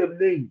forgot the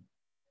name,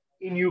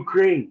 in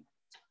Ukraine.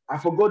 I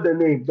forgot the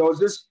name. There was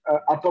this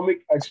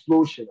atomic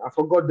explosion. I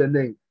forgot the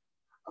name.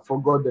 I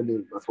forgot the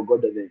name. I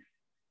forgot the name.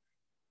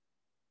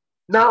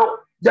 Now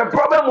the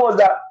problem was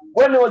that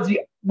when it was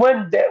the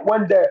when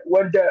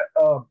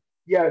the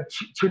yeah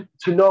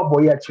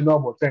Chernobyl, yeah,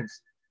 Chernobyl,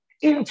 thanks.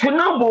 In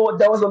Chernobyl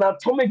there was an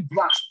atomic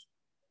blast,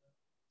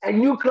 a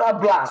nuclear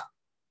blast,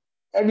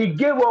 and it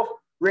gave off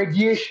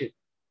radiation.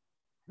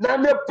 Now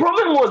the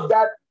problem was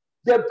that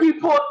the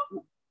people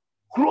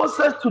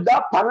closest to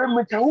that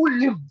perimeter who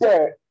lived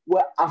there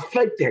were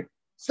affected.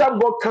 Some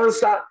got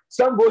cancer,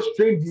 some got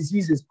strange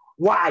diseases.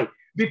 Why?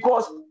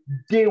 Because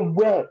they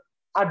were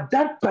at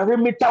that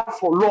perimeter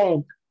for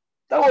long.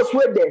 That was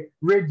where the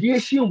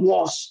radiation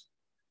was.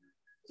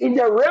 In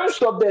the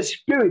realms of the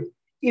spirit,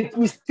 if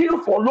we stay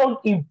for long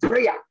in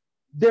prayer,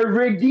 the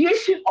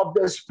radiation of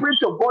the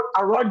Spirit of God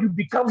around you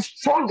becomes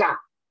stronger,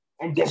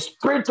 and the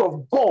Spirit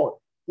of God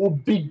will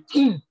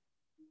begin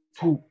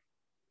to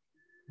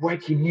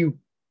work in you.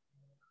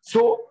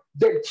 So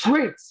the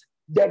traits,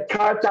 the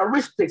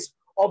characteristics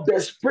of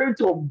the Spirit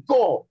of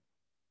God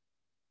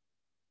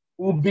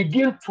will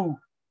begin to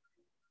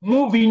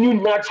move in you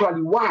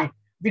naturally. Why?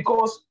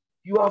 Because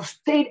you have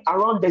stayed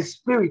around the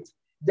Spirit,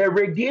 the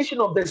radiation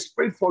of the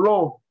Spirit for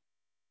long.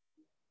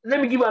 Let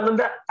me give you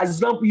another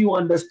example you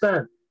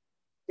understand.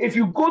 If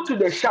you go to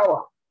the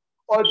shower,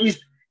 or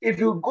if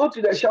you go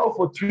to the shower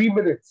for 3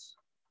 minutes,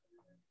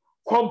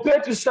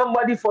 compared to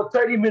somebody for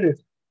 30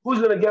 minutes, who's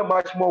going to get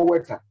much more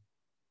wetter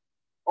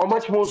or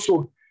much more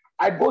soaked?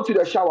 I go to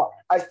the shower,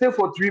 I stay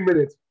for 3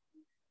 minutes,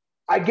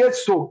 I get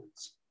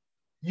soaked.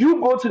 You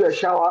go to the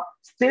shower,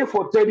 stay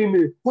for 30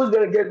 minutes, who's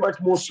going to get much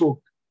more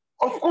soaked?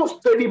 Of course,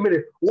 30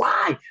 minutes.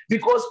 Why?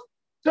 Because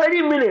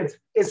 30 minutes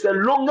is a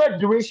longer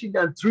duration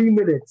than 3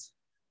 minutes.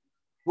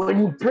 When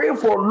you pray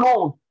for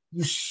long,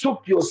 you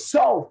soak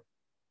yourself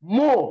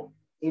more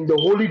in the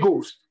Holy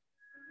Ghost.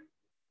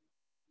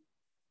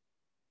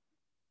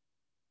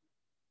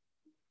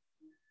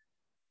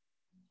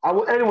 I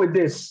will end with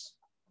this.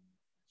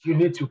 You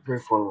need to pray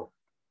for long.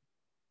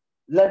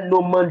 Let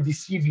no man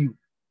deceive you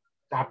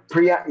that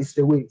prayer is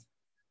the way.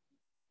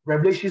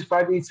 Revelation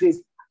 5:8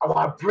 says,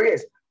 our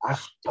prayers are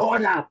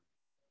stored up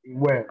in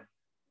where?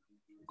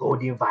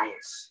 Golden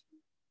vials.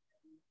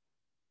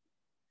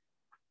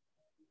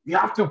 You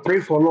have to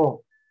pray for long.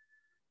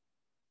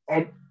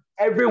 And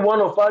every one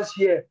of us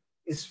here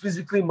is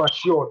physically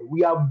matured.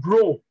 We have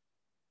grown.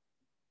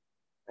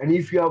 And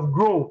if you have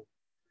grown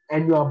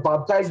and you are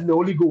baptized in the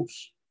Holy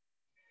Ghost,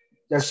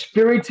 the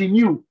spirit in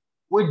you,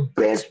 which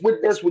bears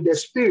witness with the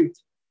spirit,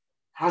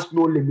 has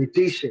no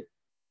limitation.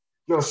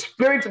 Your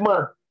spirit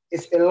man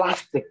is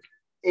elastic,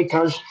 it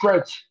can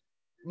stretch,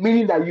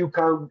 meaning that you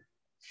can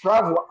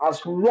travel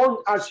as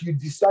long as you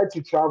decide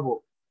to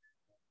travel.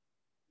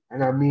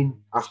 And I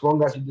mean, as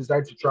long as you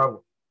decide to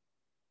travel.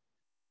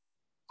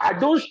 I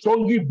don't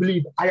strongly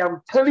believe, I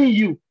am telling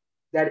you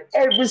that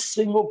every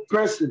single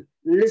person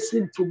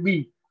listen to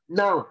me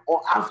now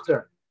or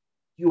after,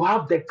 you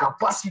have the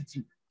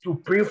capacity to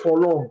pray for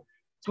long,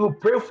 to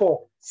pray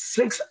for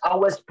 6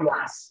 hours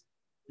plus.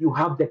 You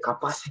have the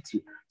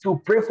capacity to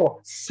pray for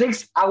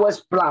 6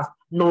 hours plus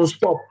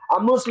non-stop.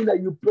 I'm not saying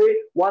that you pray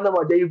 1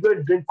 hour, then you go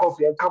and drink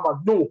coffee and come back.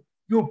 No,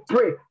 you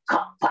pray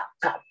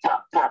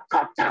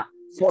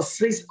for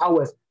 6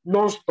 hours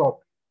non-stop.